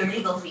 This is your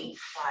legal fee.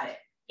 Got it.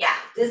 Yeah,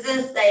 this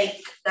is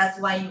like, that's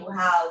why you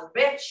have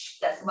Rich.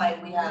 That's why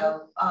we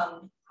have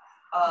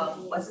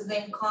what's his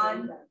name,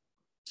 Khan?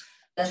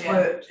 That's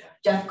where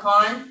Jeff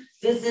Khan.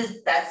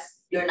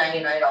 That's your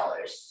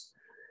 $99.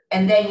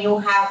 And then you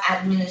have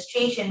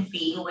administration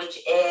fee, which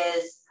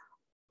is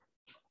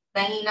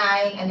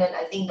 $99, and then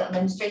I think the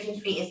administration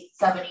fee is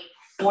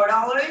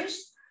 $74.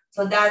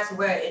 So that's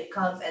where it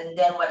comes, and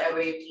then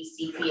whatever your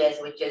TC fee is,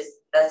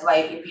 that's why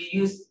if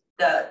you use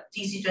the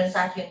TC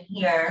transaction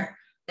here,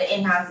 the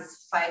in-house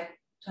is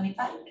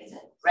 $525, is it?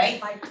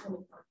 Right?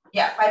 $525.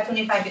 Yeah,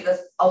 $525 because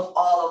of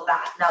all of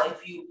that. Now,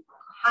 if you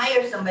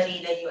hire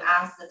somebody, then you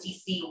ask the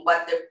TC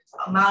what the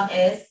amount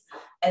is,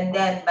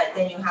 but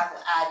then you have to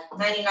add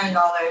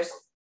 $99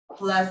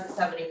 plus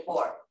the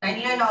 $74.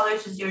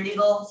 $99 is your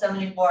legal,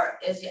 $74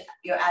 is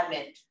your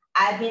admin.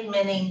 Admin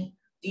meaning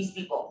these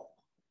people,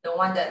 the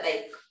one that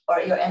or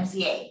your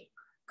MCA,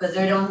 because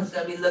they're the ones who's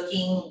gonna be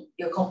looking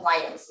your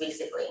compliance,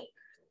 basically.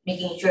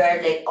 Making sure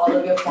all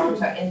of your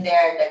forms are in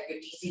there, that your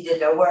TC did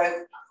their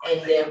work,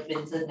 and they've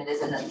been submitted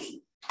in a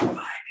fee.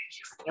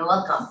 You're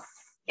welcome.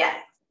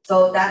 Yeah,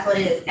 so that's what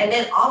it is. And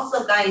then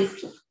also,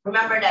 guys,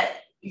 remember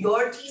that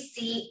your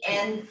TC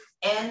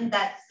and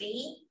that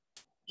fee,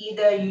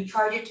 either you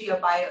charge it to your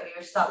buyer or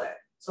your seller.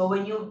 So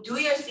when you do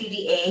your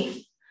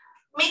CDA,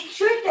 make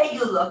sure that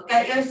you look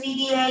at your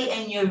CDA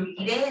and you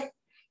read it,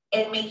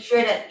 and make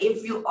sure that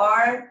if you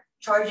are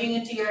charging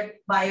it to your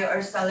buyer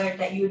or seller,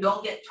 that you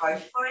don't get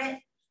charged for it.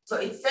 So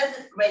it says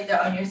it right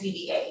there on your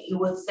CDA. You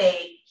would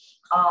say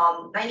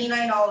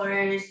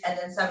 $99 and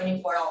then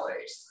 $74,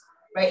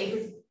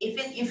 right?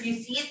 If you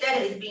see it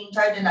that it's being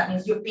charged, then that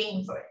means you're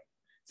paying for it.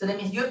 So that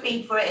means you're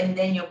paying for it, and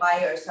then your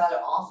buyer or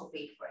seller also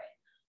paid for it.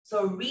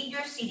 So read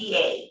your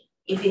CDA.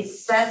 If it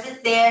says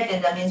it there,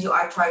 then that means you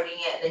are charging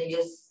it. Then you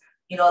just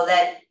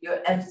let your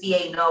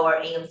MCA know,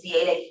 or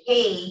AMCA,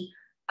 hey,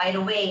 by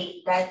the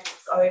way,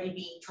 that's already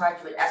being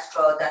charged with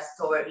escrow. That's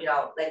toward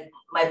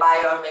my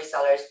buyer or my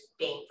seller is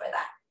paying for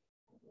that.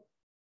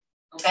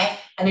 Okay,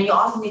 and then you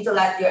also need to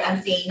let your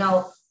MCA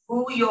know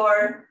who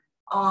your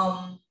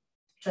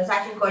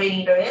transaction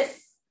coordinator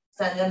is.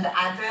 Send them the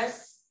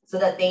address so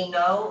that they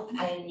know,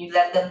 and you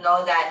let them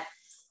know that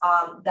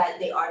that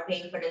they are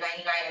paying for the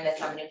 99 and the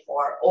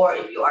 74, or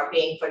if you are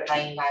paying for the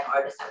 99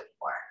 or the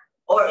 74,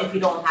 or if you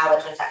don't have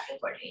a transaction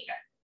coordinator.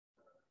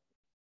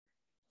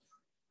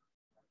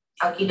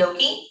 Okie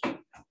dokie.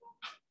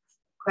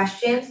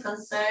 Questions,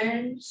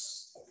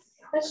 concerns?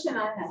 Question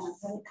I have,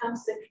 when it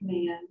comes to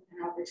command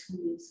and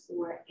opportunities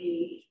for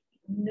a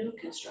new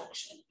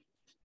construction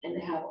and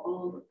they have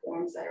all the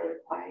forms that are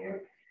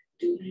required,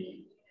 do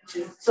we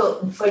just?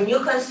 So for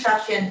new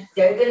construction,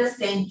 they're gonna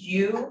send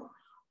you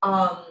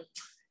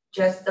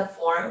just the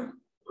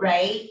form,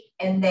 right?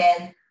 And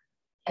then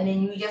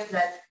you just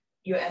let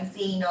your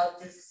MC know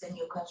this is a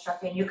new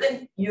construction.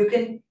 You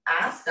can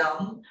ask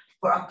them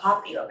for a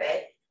copy of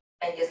it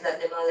and just let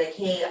them know like,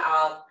 hey,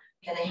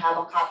 can I have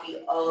a copy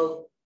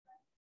of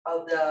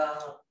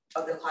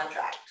the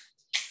contract?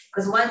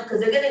 Because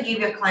they're gonna give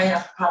your client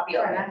a copy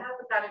of Right, it. I have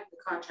a copy of the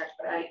contract,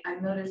 but I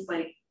noticed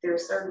like there are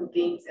certain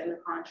things in the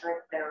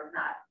contract that are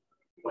not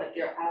what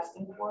they're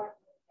asking for.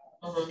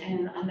 Mhm.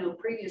 And I know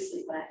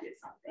previously when I did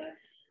something,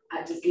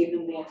 I just gave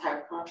them the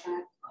entire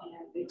contract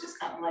and they just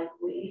kind of like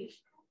waived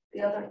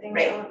the other things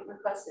Right. that were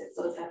requested.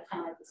 So is that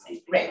kind of like the same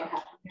thing Right. that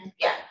happened here?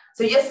 Yeah,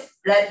 so just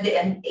let the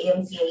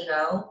AMCA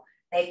know,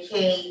 like,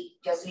 hey,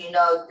 just so you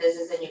know, this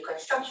is a new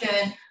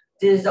construction.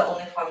 This is the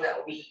only form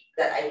that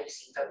I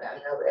received from them.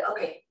 And they'll be like,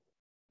 okay.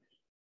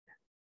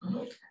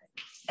 Mhm.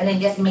 And then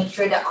just make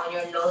sure that on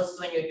your notes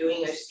when you're doing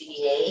your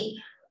CDA,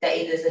 that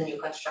it is a new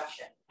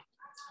construction.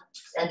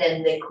 And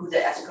then they who the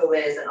escrow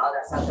is and all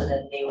that stuff, and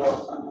then they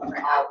will.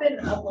 I've been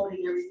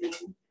uploading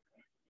everything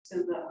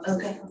to the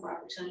Okay. system for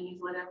opportunities,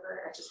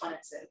 whatever. I just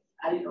wanted to,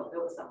 I didn't know if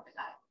there was something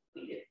I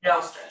needed.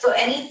 No, so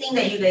anything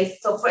that you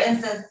guys, so for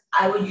instance,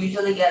 I would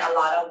usually get a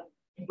lot of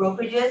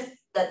brokerages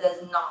that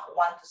does not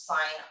want to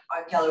sign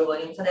our Keller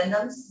Williams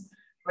addendums,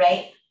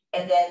 right?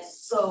 And then,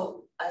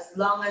 so as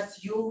long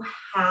as you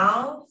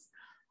have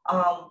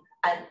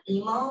an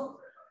email,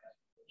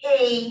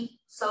 hey,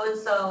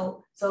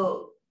 so-and-so,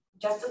 so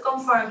just to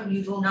confirm,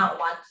 you do not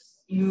want,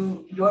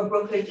 your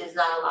brokerage is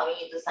not allowing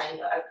you to sign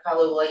a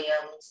Keller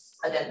Williams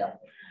addendum.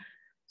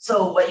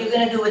 So what you're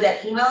gonna do with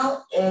that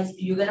email is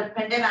you're gonna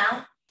print it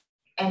out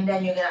and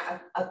then you're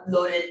gonna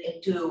upload it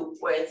into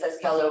where it says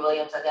Keller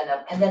Williams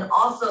addendum. And then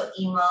also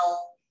email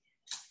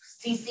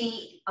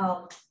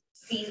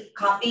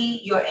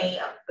copy your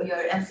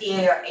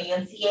MCA or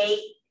AMCA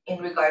in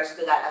regards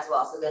to that as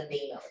well, so then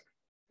they know.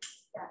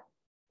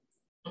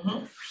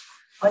 Yeah.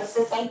 What's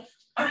this like?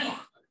 Oh yeah.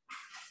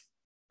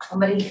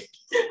 Somebody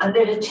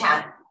under the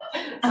chat.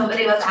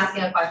 Somebody was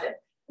asking a question.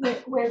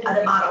 Where At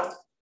the bottom.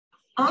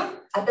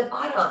 At the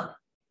bottom.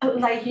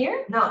 Like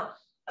here? No,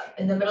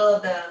 in the middle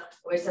of the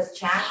where it says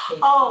chat.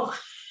 Oh.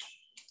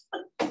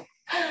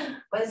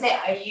 What is it?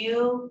 Are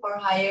you for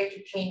hire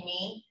to train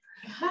me?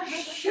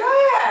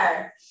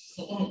 Sure.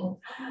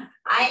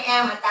 I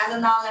am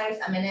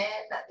 $1,000 a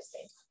minute. Not the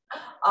same.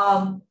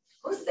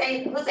 Who's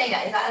saying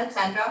that? Is that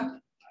Alexandra?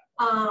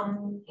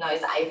 No,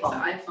 it's the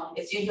iPhone. It's iPhone.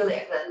 It's usually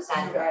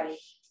Alexandra.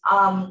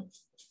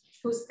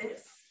 Who's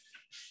this?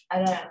 I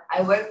don't know.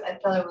 I work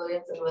at Keller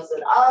Williams and was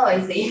like, oh, I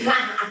see.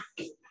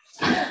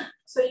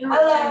 So you were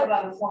Hello. saying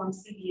about a form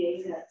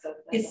CBA that's a.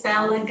 It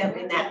sounds like a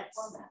minute.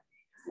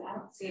 I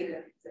don't see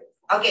it.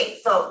 Okay,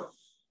 so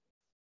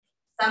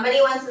somebody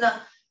wants to know,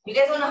 you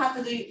guys want to know how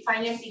to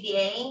find your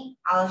CDA?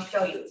 I'll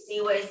show you.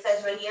 See what it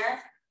says right here?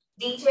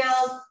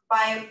 Details,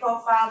 buyer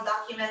profile,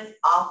 documents,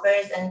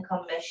 offers, and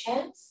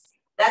commissions.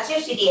 That's your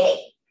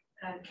CDA.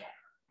 Okay.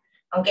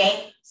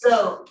 Okay,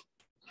 so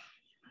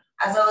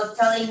as I was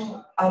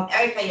telling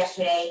Erica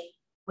yesterday,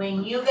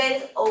 when you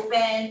guys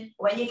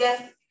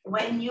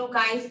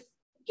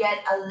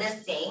get a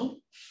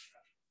listing,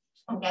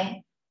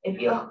 okay,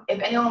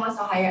 if anyone wants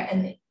to hire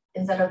and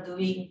instead of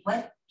doing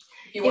what?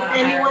 If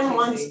anyone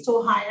wants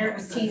to hire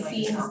a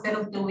TC instead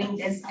of doing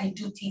this, I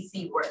do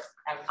TC work.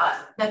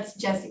 That's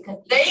Jessica.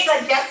 There you go,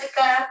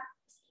 Jessica.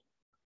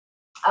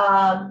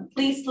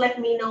 Please let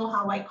me know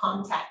how I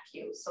contact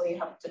you. So you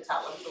have to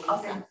tell them.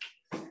 Luisa.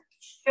 Okay.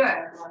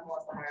 Sure.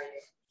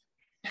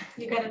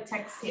 You gotta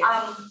text here.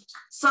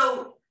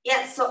 So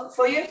yeah, so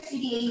for your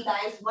CDA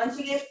guys, once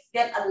you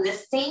get a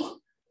listing,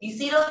 you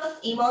see those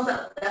emails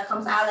that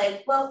comes out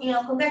like, well,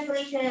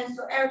 congratulations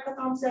to Erica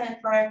Thompson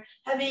for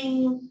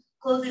having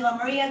closing, or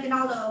Maria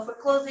Ginaldo for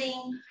closing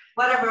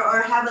whatever,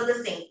 or have a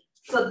listing.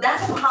 So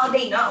that's how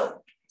they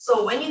know.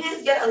 So when you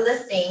guys get a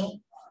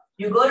listing,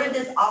 you go to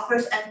this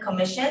offers and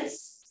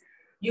commissions,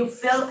 you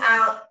fill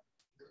out,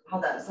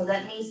 hold on, so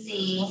let me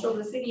see. So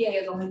the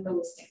CBA is only for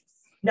listings.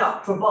 No,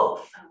 for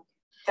both.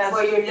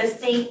 For your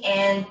listing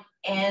and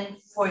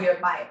for your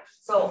buyer.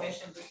 So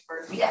Commission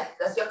disbursement. yeah,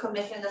 that's your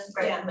commission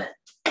disbursement.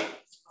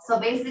 So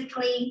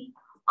basically,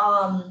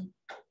 can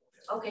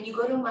you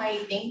go to my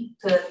thing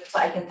so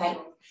I can type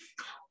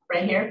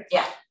Right here?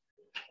 Yeah.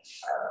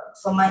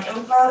 So my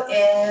info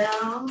is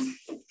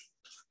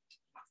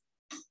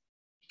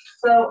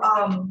so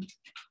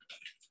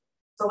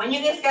when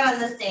you guys get a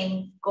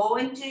listing, go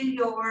into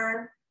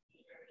your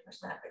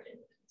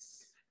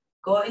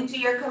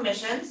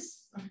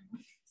commissions.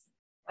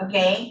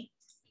 Okay.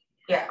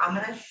 Here,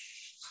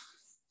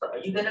 so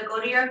you're gonna go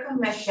to your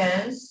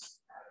commissions.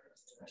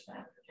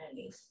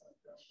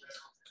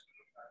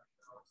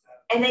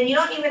 And then you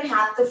don't even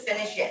have to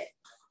finish it.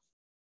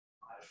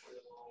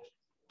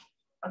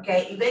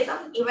 Okay, you guys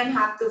don't even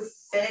have to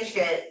finish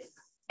it.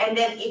 And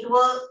then it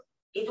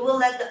will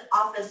let the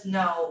office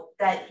know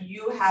that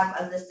you have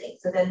a listing.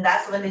 So then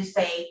that's when they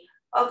say,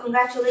 oh,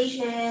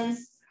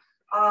 congratulations,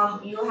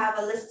 you have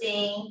a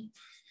listing,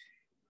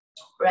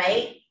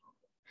 right?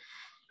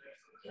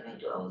 Can I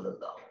do a little?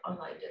 Oh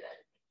no, I didn't.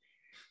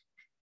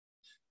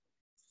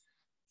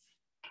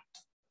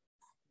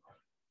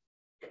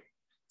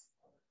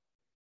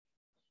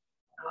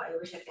 Oh, I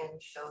wish I can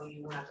show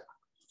you how to.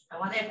 I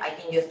wonder if I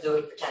can just do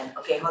it pretend.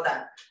 Okay, hold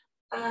on.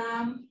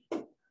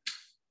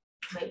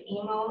 My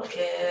email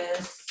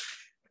is.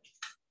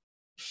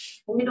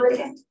 Let me do it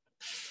again.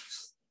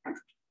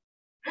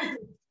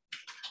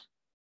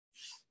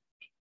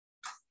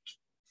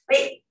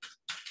 Wait.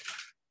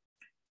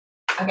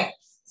 Okay,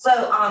 so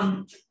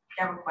I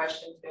have a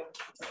question too.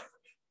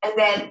 and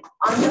then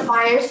on the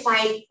buyer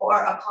side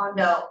for a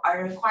condo,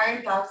 are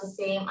required docs the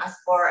same as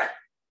for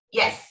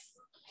yes,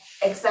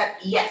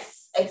 except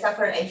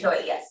for an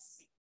HOA,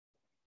 yes.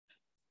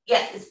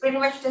 Yes, it's pretty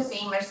much the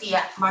same,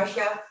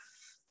 Marcia.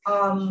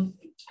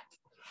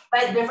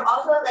 But there's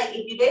also like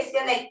if you guys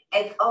get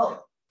like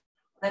oh,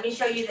 let me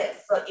show you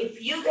this. So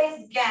if you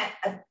guys get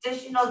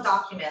additional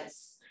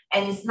documents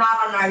and it's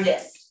not on our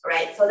list,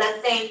 right? So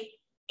let's say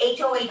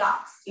HOA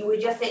docs, you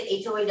would just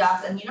say HOA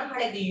docs, and you know how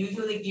like they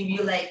usually give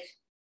you like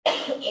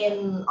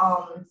in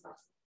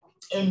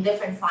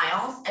different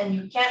files, and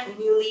you can't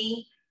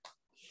really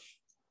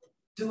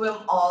do them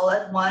all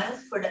at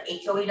once for the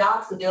HOA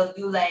docs. So they'll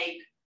do like,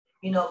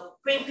 you know,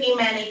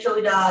 prepayment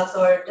HOA docs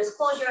or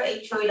disclosure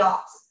HOA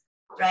docs,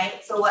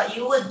 right? So what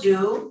you would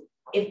do,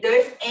 if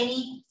there's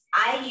any,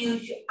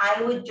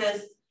 I would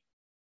just,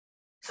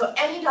 so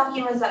any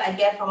documents that I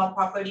get from a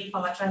property,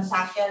 from a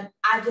transaction,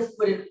 I just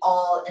put it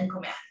all in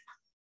command.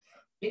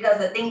 Because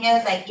the thing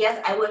is like,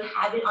 yes, I would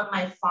have it on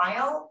my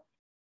file,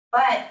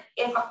 but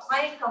if a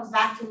client comes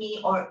back to me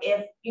or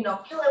if, you know,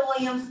 Keller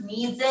Williams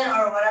needs it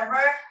or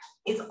whatever,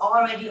 it's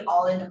already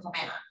all in the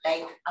command.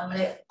 Like I'm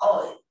like,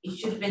 oh, it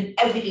should have been,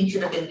 everything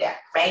should have been there,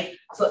 right?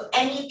 So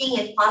anything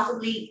is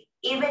possibly,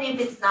 even if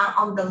it's not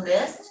on the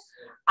list,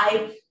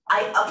 I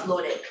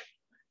upload it.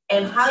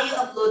 And how you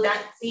upload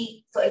that,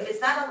 see, so if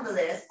it's not on the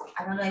list,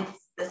 I don't know if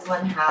this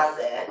one has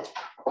it.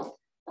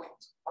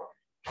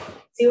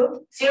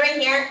 See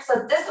right here,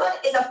 so this one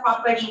is a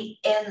property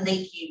in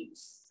Lake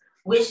Hughes,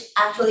 which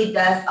actually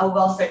does a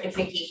well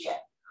certification.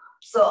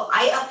 So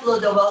I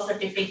upload the well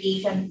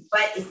certification,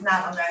 but it's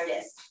not on our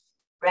list,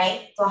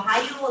 right? So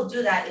how you will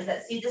do that is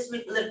that, see this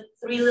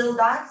three little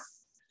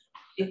dots?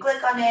 You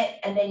click on it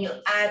and then you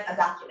add a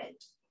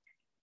document.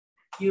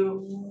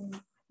 You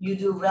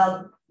do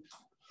well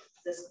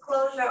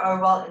disclosure or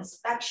well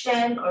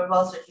inspection or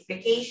well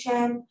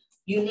certification.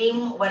 You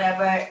name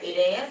whatever it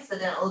is, so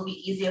then it'll be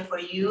easier for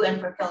you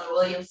and for Keller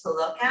Williams to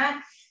look at.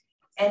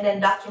 And then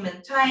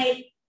document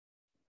type,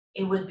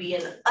 it would be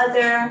an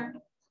other,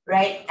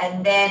 right?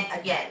 And then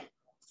again,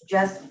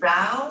 just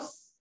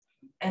browse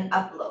and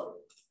upload.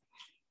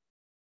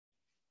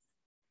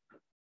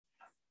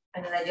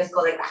 And then I just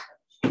go like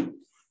that.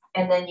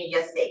 And then you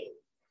just save.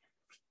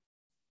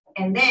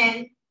 And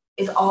then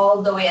it's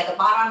all the way at the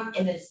bottom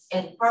and it's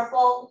in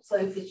purple. So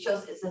if it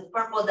shows it's in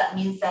purple, that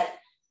means that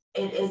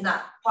it is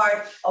not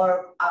part of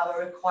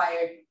our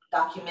required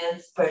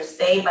documents per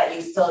se, but you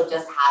still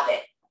just have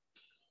it.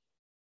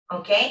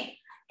 Okay?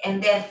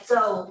 And then,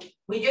 so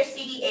with your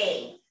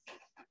CDA,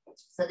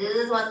 so this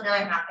is what's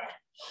gonna happen.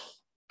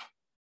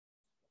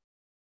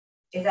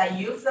 Is that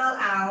you fill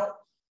out,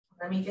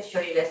 let me just show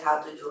you guys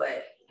how to do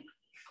it.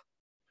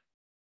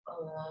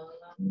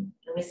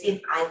 Let me see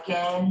if I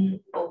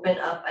can open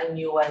up a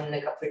new one,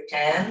 like a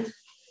pretend.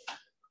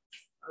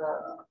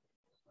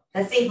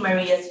 Let's see if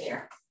Maria's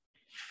here.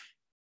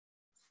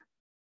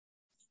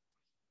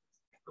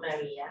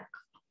 Maria.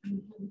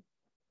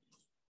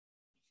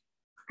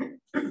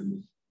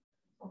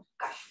 Oh,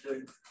 gosh,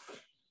 dude.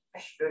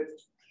 Gosh, dude.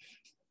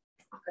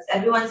 Because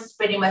everyone's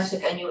pretty much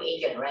like a new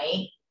agent,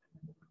 right?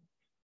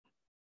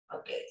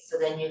 Okay, so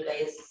then you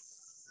guys,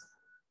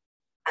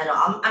 I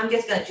know, I'm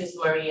just gonna choose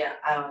Maria.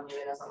 I don't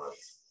even know some of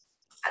these.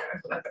 I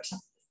don't remember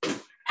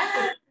something.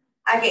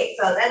 Okay,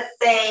 so let's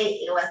say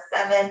it was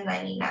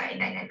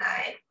 $799.99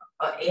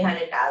 or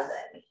 800,000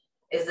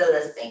 is the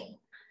listing.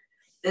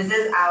 This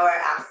is our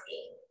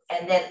asking.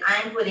 And then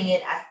I'm putting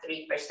it as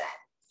 3%.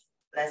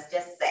 Let's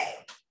just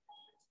say.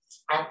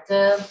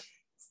 Active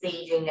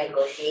staging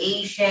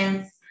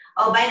negotiations.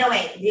 Oh, by the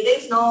way, do you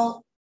guys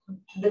know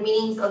the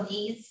meanings of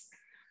these?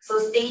 So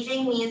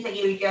staging means that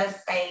you're just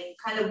like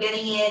kind of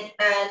getting it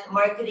and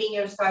marketing,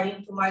 you're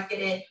starting to market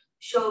it,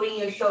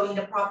 you're showing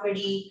the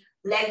property.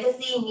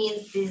 Legacy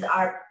means these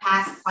are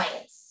past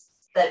clients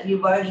that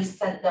you've already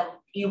sent them,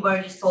 you've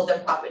already sold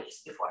them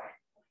properties before.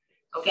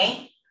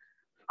 Okay?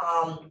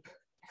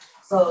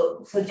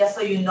 So just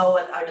so you know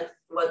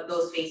what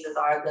those phases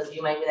are, because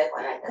you might be like,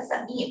 what does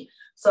that mean?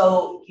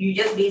 So you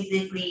just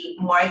basically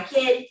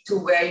market to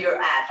where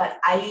you're at. But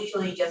I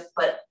usually just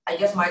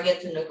market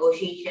to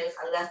negotiations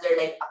unless they're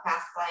like a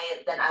past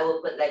client, then I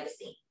will put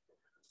legacy.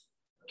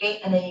 Okay,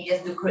 and then you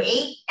just do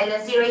create, and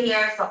then see right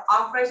here, so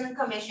offers and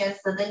commissions.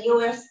 So then you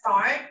will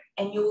start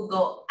and you will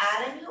go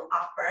add a new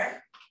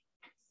offer.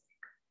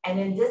 And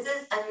then this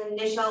is an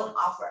initial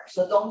offer.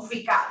 So don't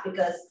freak out,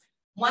 because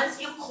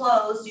once you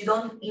close, you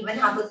don't even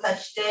have to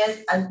touch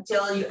this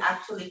until you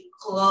actually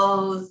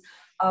close.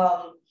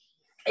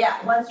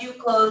 Once you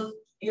close,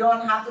 you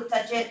don't have to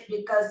touch it,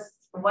 because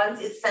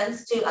once it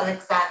sends to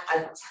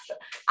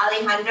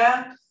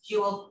Alejandra, she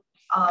will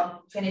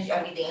finish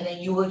everything, and then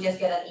you will just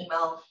get an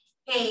email.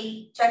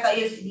 Hey, check out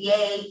your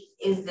CDA,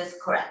 is this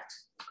correct?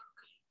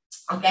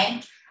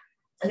 Okay,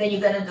 and then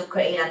you're gonna do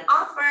create an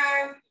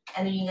offer,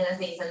 and then you're gonna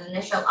say it's an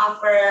initial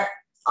offer.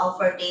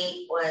 Offer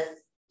date was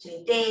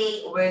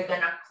today. We're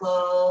gonna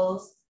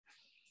close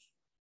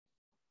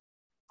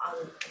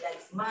on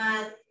next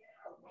month,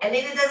 and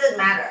then it doesn't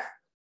matter.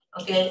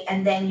 Okay,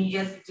 and then you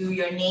just do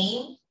your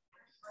name.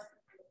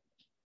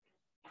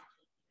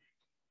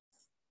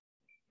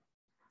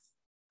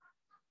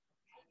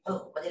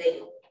 Oh, what did I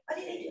do? What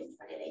did I do?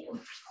 What did I do?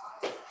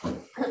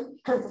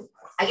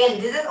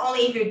 Again, this is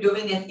only if you're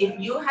doing this. If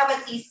you have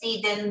a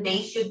TC, then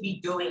they should be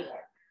doing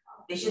it.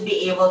 They should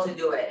be able to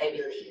do it, I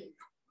believe,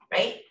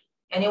 right?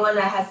 Anyone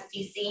that has a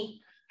TC?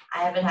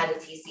 I haven't had a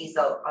TC,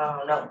 so I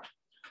don't know.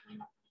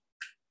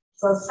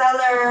 So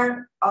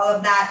seller, all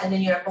of that, and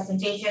then your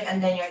representation,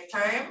 and then your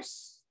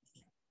terms.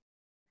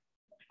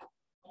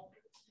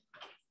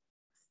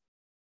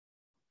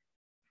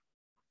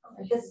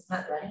 I guess it's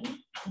not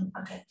running.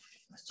 Okay,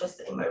 let's just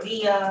say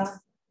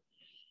Maria.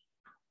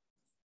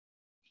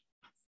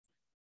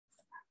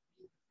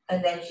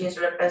 And then she's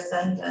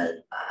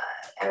represented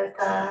by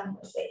Erica.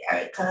 Let's say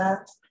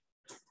Erica.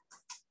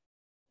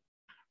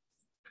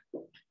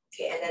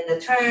 Okay, and then the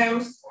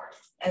terms,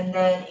 and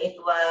then it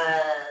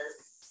was,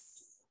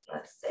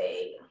 let's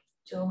say,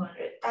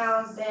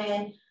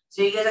 200,000.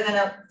 So you guys are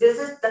gonna, this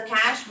is the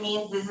cash,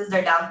 means this is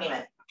their down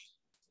payment.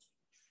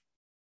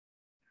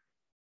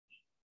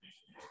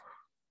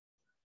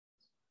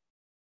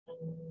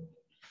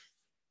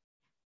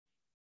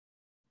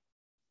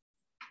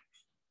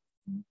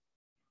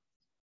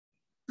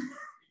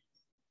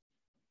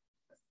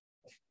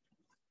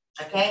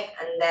 Okay,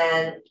 and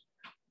then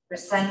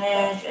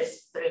percentage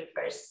is 3%,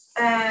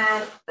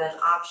 then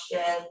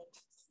option,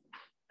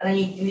 and then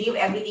you leave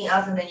everything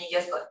else, and then you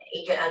just go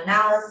agent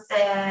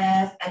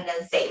analysis, and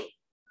then save.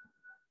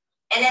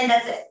 And then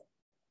that's it.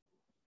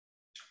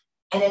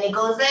 And then it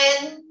goes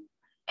in,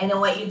 and then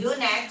what you do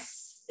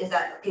next is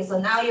that, okay, so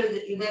now you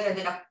guys are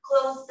gonna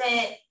close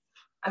it.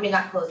 I mean,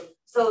 not close.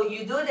 So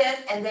you do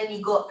this, and then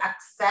you go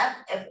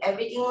accept. If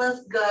everything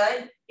looks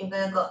good, you're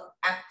gonna go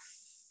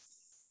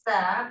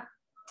accept.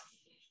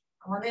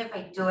 I wonder if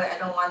I do it, I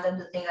don't want them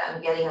to think that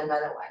I'm getting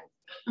another one.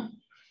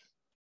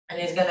 And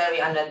it's gonna be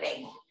on the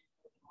thing.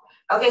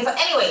 Okay, so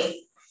anyways,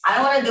 I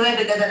don't wanna do it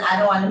because then I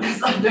don't wanna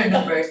mess up their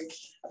numbers.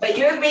 But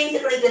you're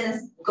basically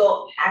gonna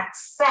go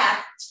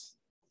accept,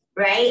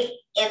 right?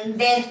 And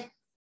then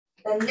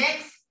the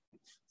next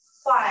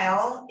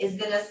file is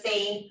gonna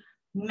say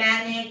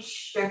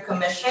manage your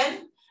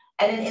commission.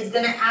 And then it's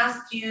gonna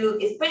ask you,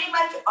 it's pretty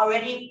much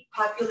already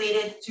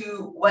populated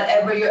to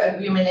whatever your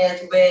agreement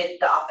is with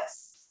the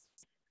office.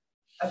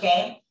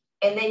 Okay,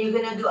 and then you're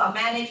gonna do a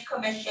managed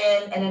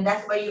commission, and then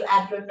that's where you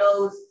add your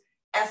notes.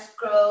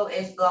 Escrow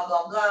is blah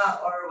blah blah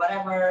or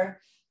whatever,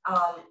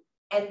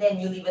 and then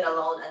you leave it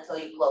alone until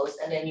you close,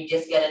 and then you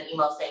just get an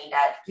email saying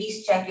that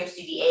please check your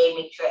CDA,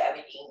 make sure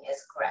everything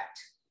is correct.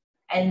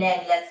 And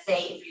then let's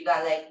say if you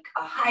got like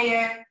a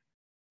higher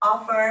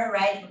offer,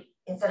 right?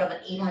 Instead of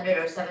an 800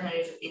 or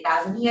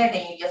 750,000 here,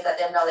 then you just let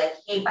them know like,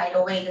 hey, by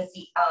the way, the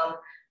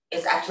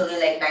is actually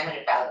like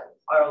 900,000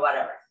 or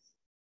whatever.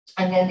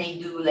 And then they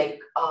do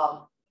like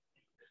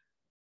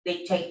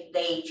they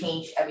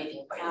change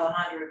everything for you.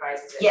 Alejandro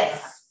revises it.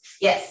 Yes,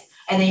 yes.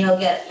 And then you'll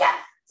get, yeah.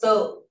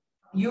 So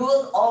you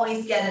will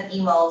always get an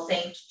email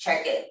saying to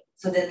check it.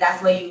 So then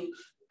that's why you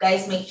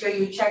guys make sure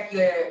you check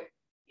your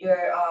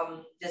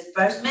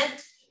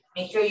disbursement.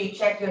 Make sure you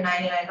check your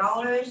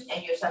 $99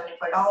 and your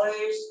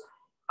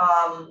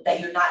 $74. That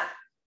you're not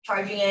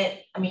charging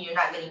it. I mean, you're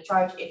not getting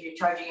charged if you're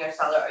charging your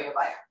seller or your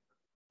buyer.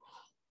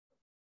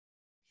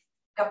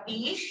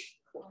 Capiche?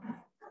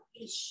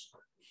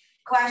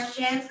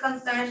 Questions,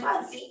 concerns?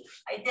 Well, see,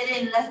 I did it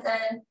in less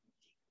than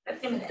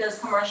 15 minutes. Does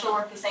commercial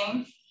work the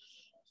same?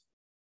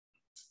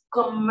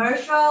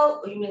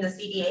 Commercial, you mean the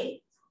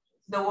CDA?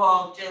 The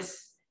wall,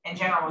 just in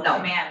general, No.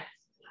 command.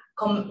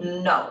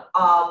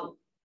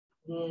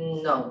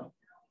 No.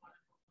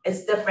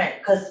 It's different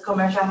because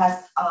commercial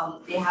has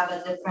they have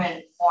a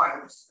different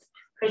forms.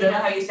 Because you know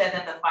how you said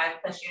that the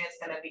 5+ units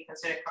gonna be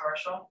considered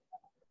commercial?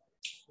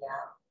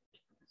 Yeah.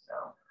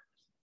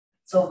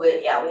 So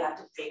we have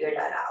to figure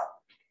that out.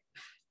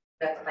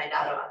 We have to find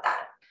out about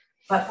that.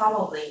 But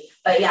probably,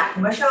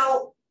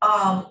 commercial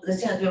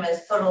listing agreement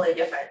is totally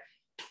different.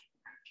 I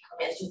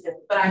mean, it's just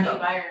different. But I know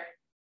buyer.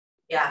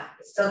 Yeah,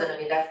 it's still gonna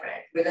be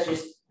different because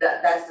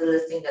that's the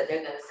listing that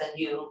they're gonna send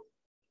you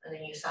and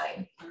then you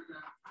sign.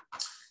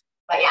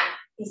 But yeah,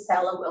 The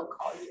seller will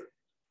call you.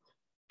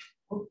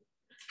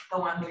 the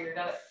one who you're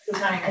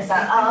trying I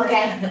said, oh,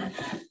 okay.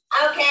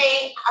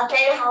 Okay, I'll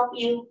try to help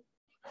you.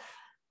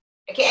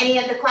 Okay, any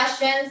other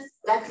questions?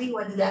 Lexi,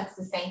 what did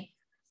Lexi say?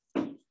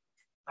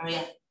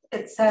 Maria?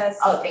 It says,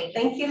 Oh, thank you.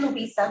 thank you,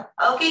 Luisa.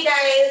 Okay,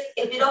 guys,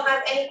 if you don't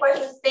have any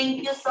questions,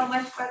 thank you so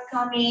much for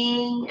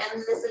coming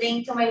and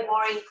listening to my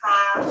boring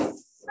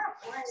class.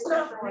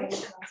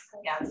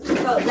 Yeah.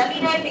 So let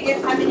me know if you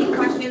guys have any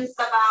questions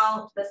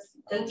about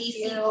the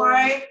DC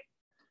part.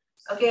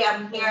 Okay,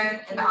 I'm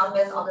here in the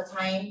office all the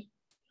time.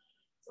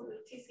 So the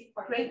TC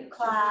part. Great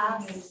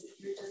class.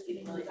 You're just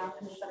getting the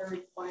documents that are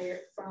required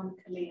from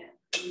command.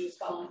 And you're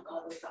following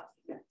all those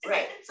documents.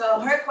 Right, so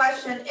her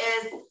question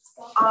is,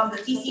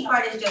 the TC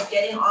part is just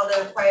getting all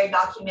the required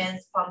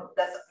documents from,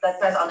 that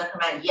says on the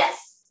command,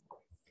 yes.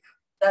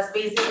 That's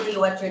basically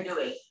what you're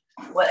doing.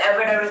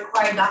 Whatever the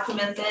required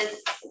documents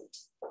is,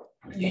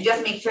 you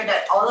just make sure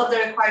that all of the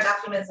required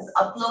documents is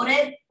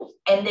uploaded,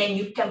 and then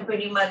you can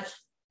pretty much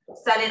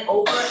set it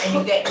over and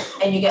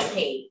you get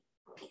paid.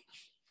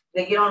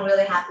 Like you don't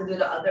really have to do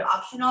the other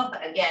optional,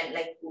 but again,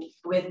 like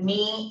with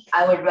me,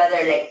 I would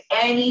rather like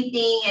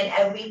anything and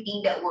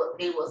everything that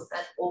they will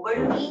send over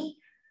to me,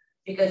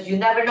 because you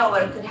never know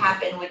what could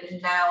happen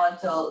within now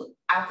until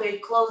after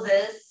it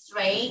closes,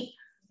 right?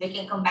 They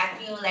can come back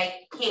to you like,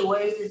 hey, where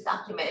is this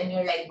document? And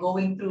you're like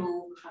going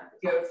through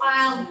your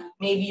file,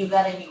 maybe you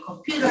got a new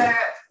computer,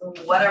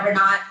 whatever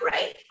not,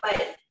 right?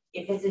 But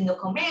if it's in the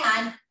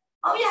command,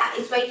 oh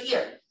yeah, it's right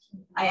here.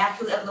 I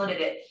actually uploaded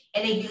it.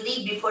 And I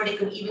believe before they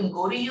could even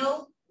go to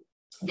you,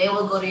 they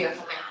will go to your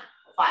command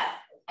file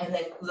and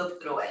like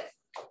look through it.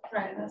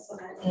 Right, that's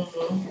what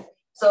I.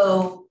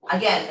 So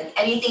again, like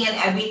anything and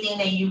everything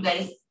that you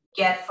guys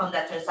get from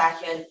that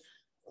transaction,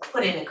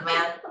 put it in the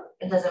command.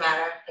 It doesn't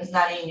matter. It's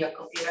not in your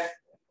computer.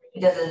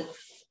 It doesn't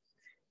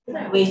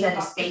waste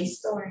any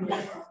space.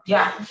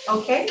 Yeah.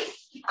 Okay.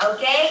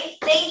 Okay.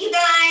 Thank you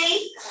guys.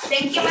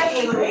 Thank you,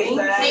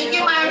 Maria. Thank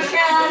you,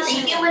 Marsha.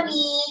 Thank you,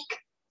 Monique.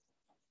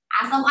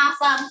 Awesome,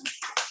 awesome.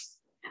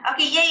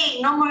 Okay,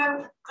 yay, no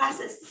more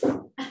classes.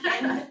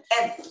 And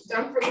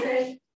Don't forget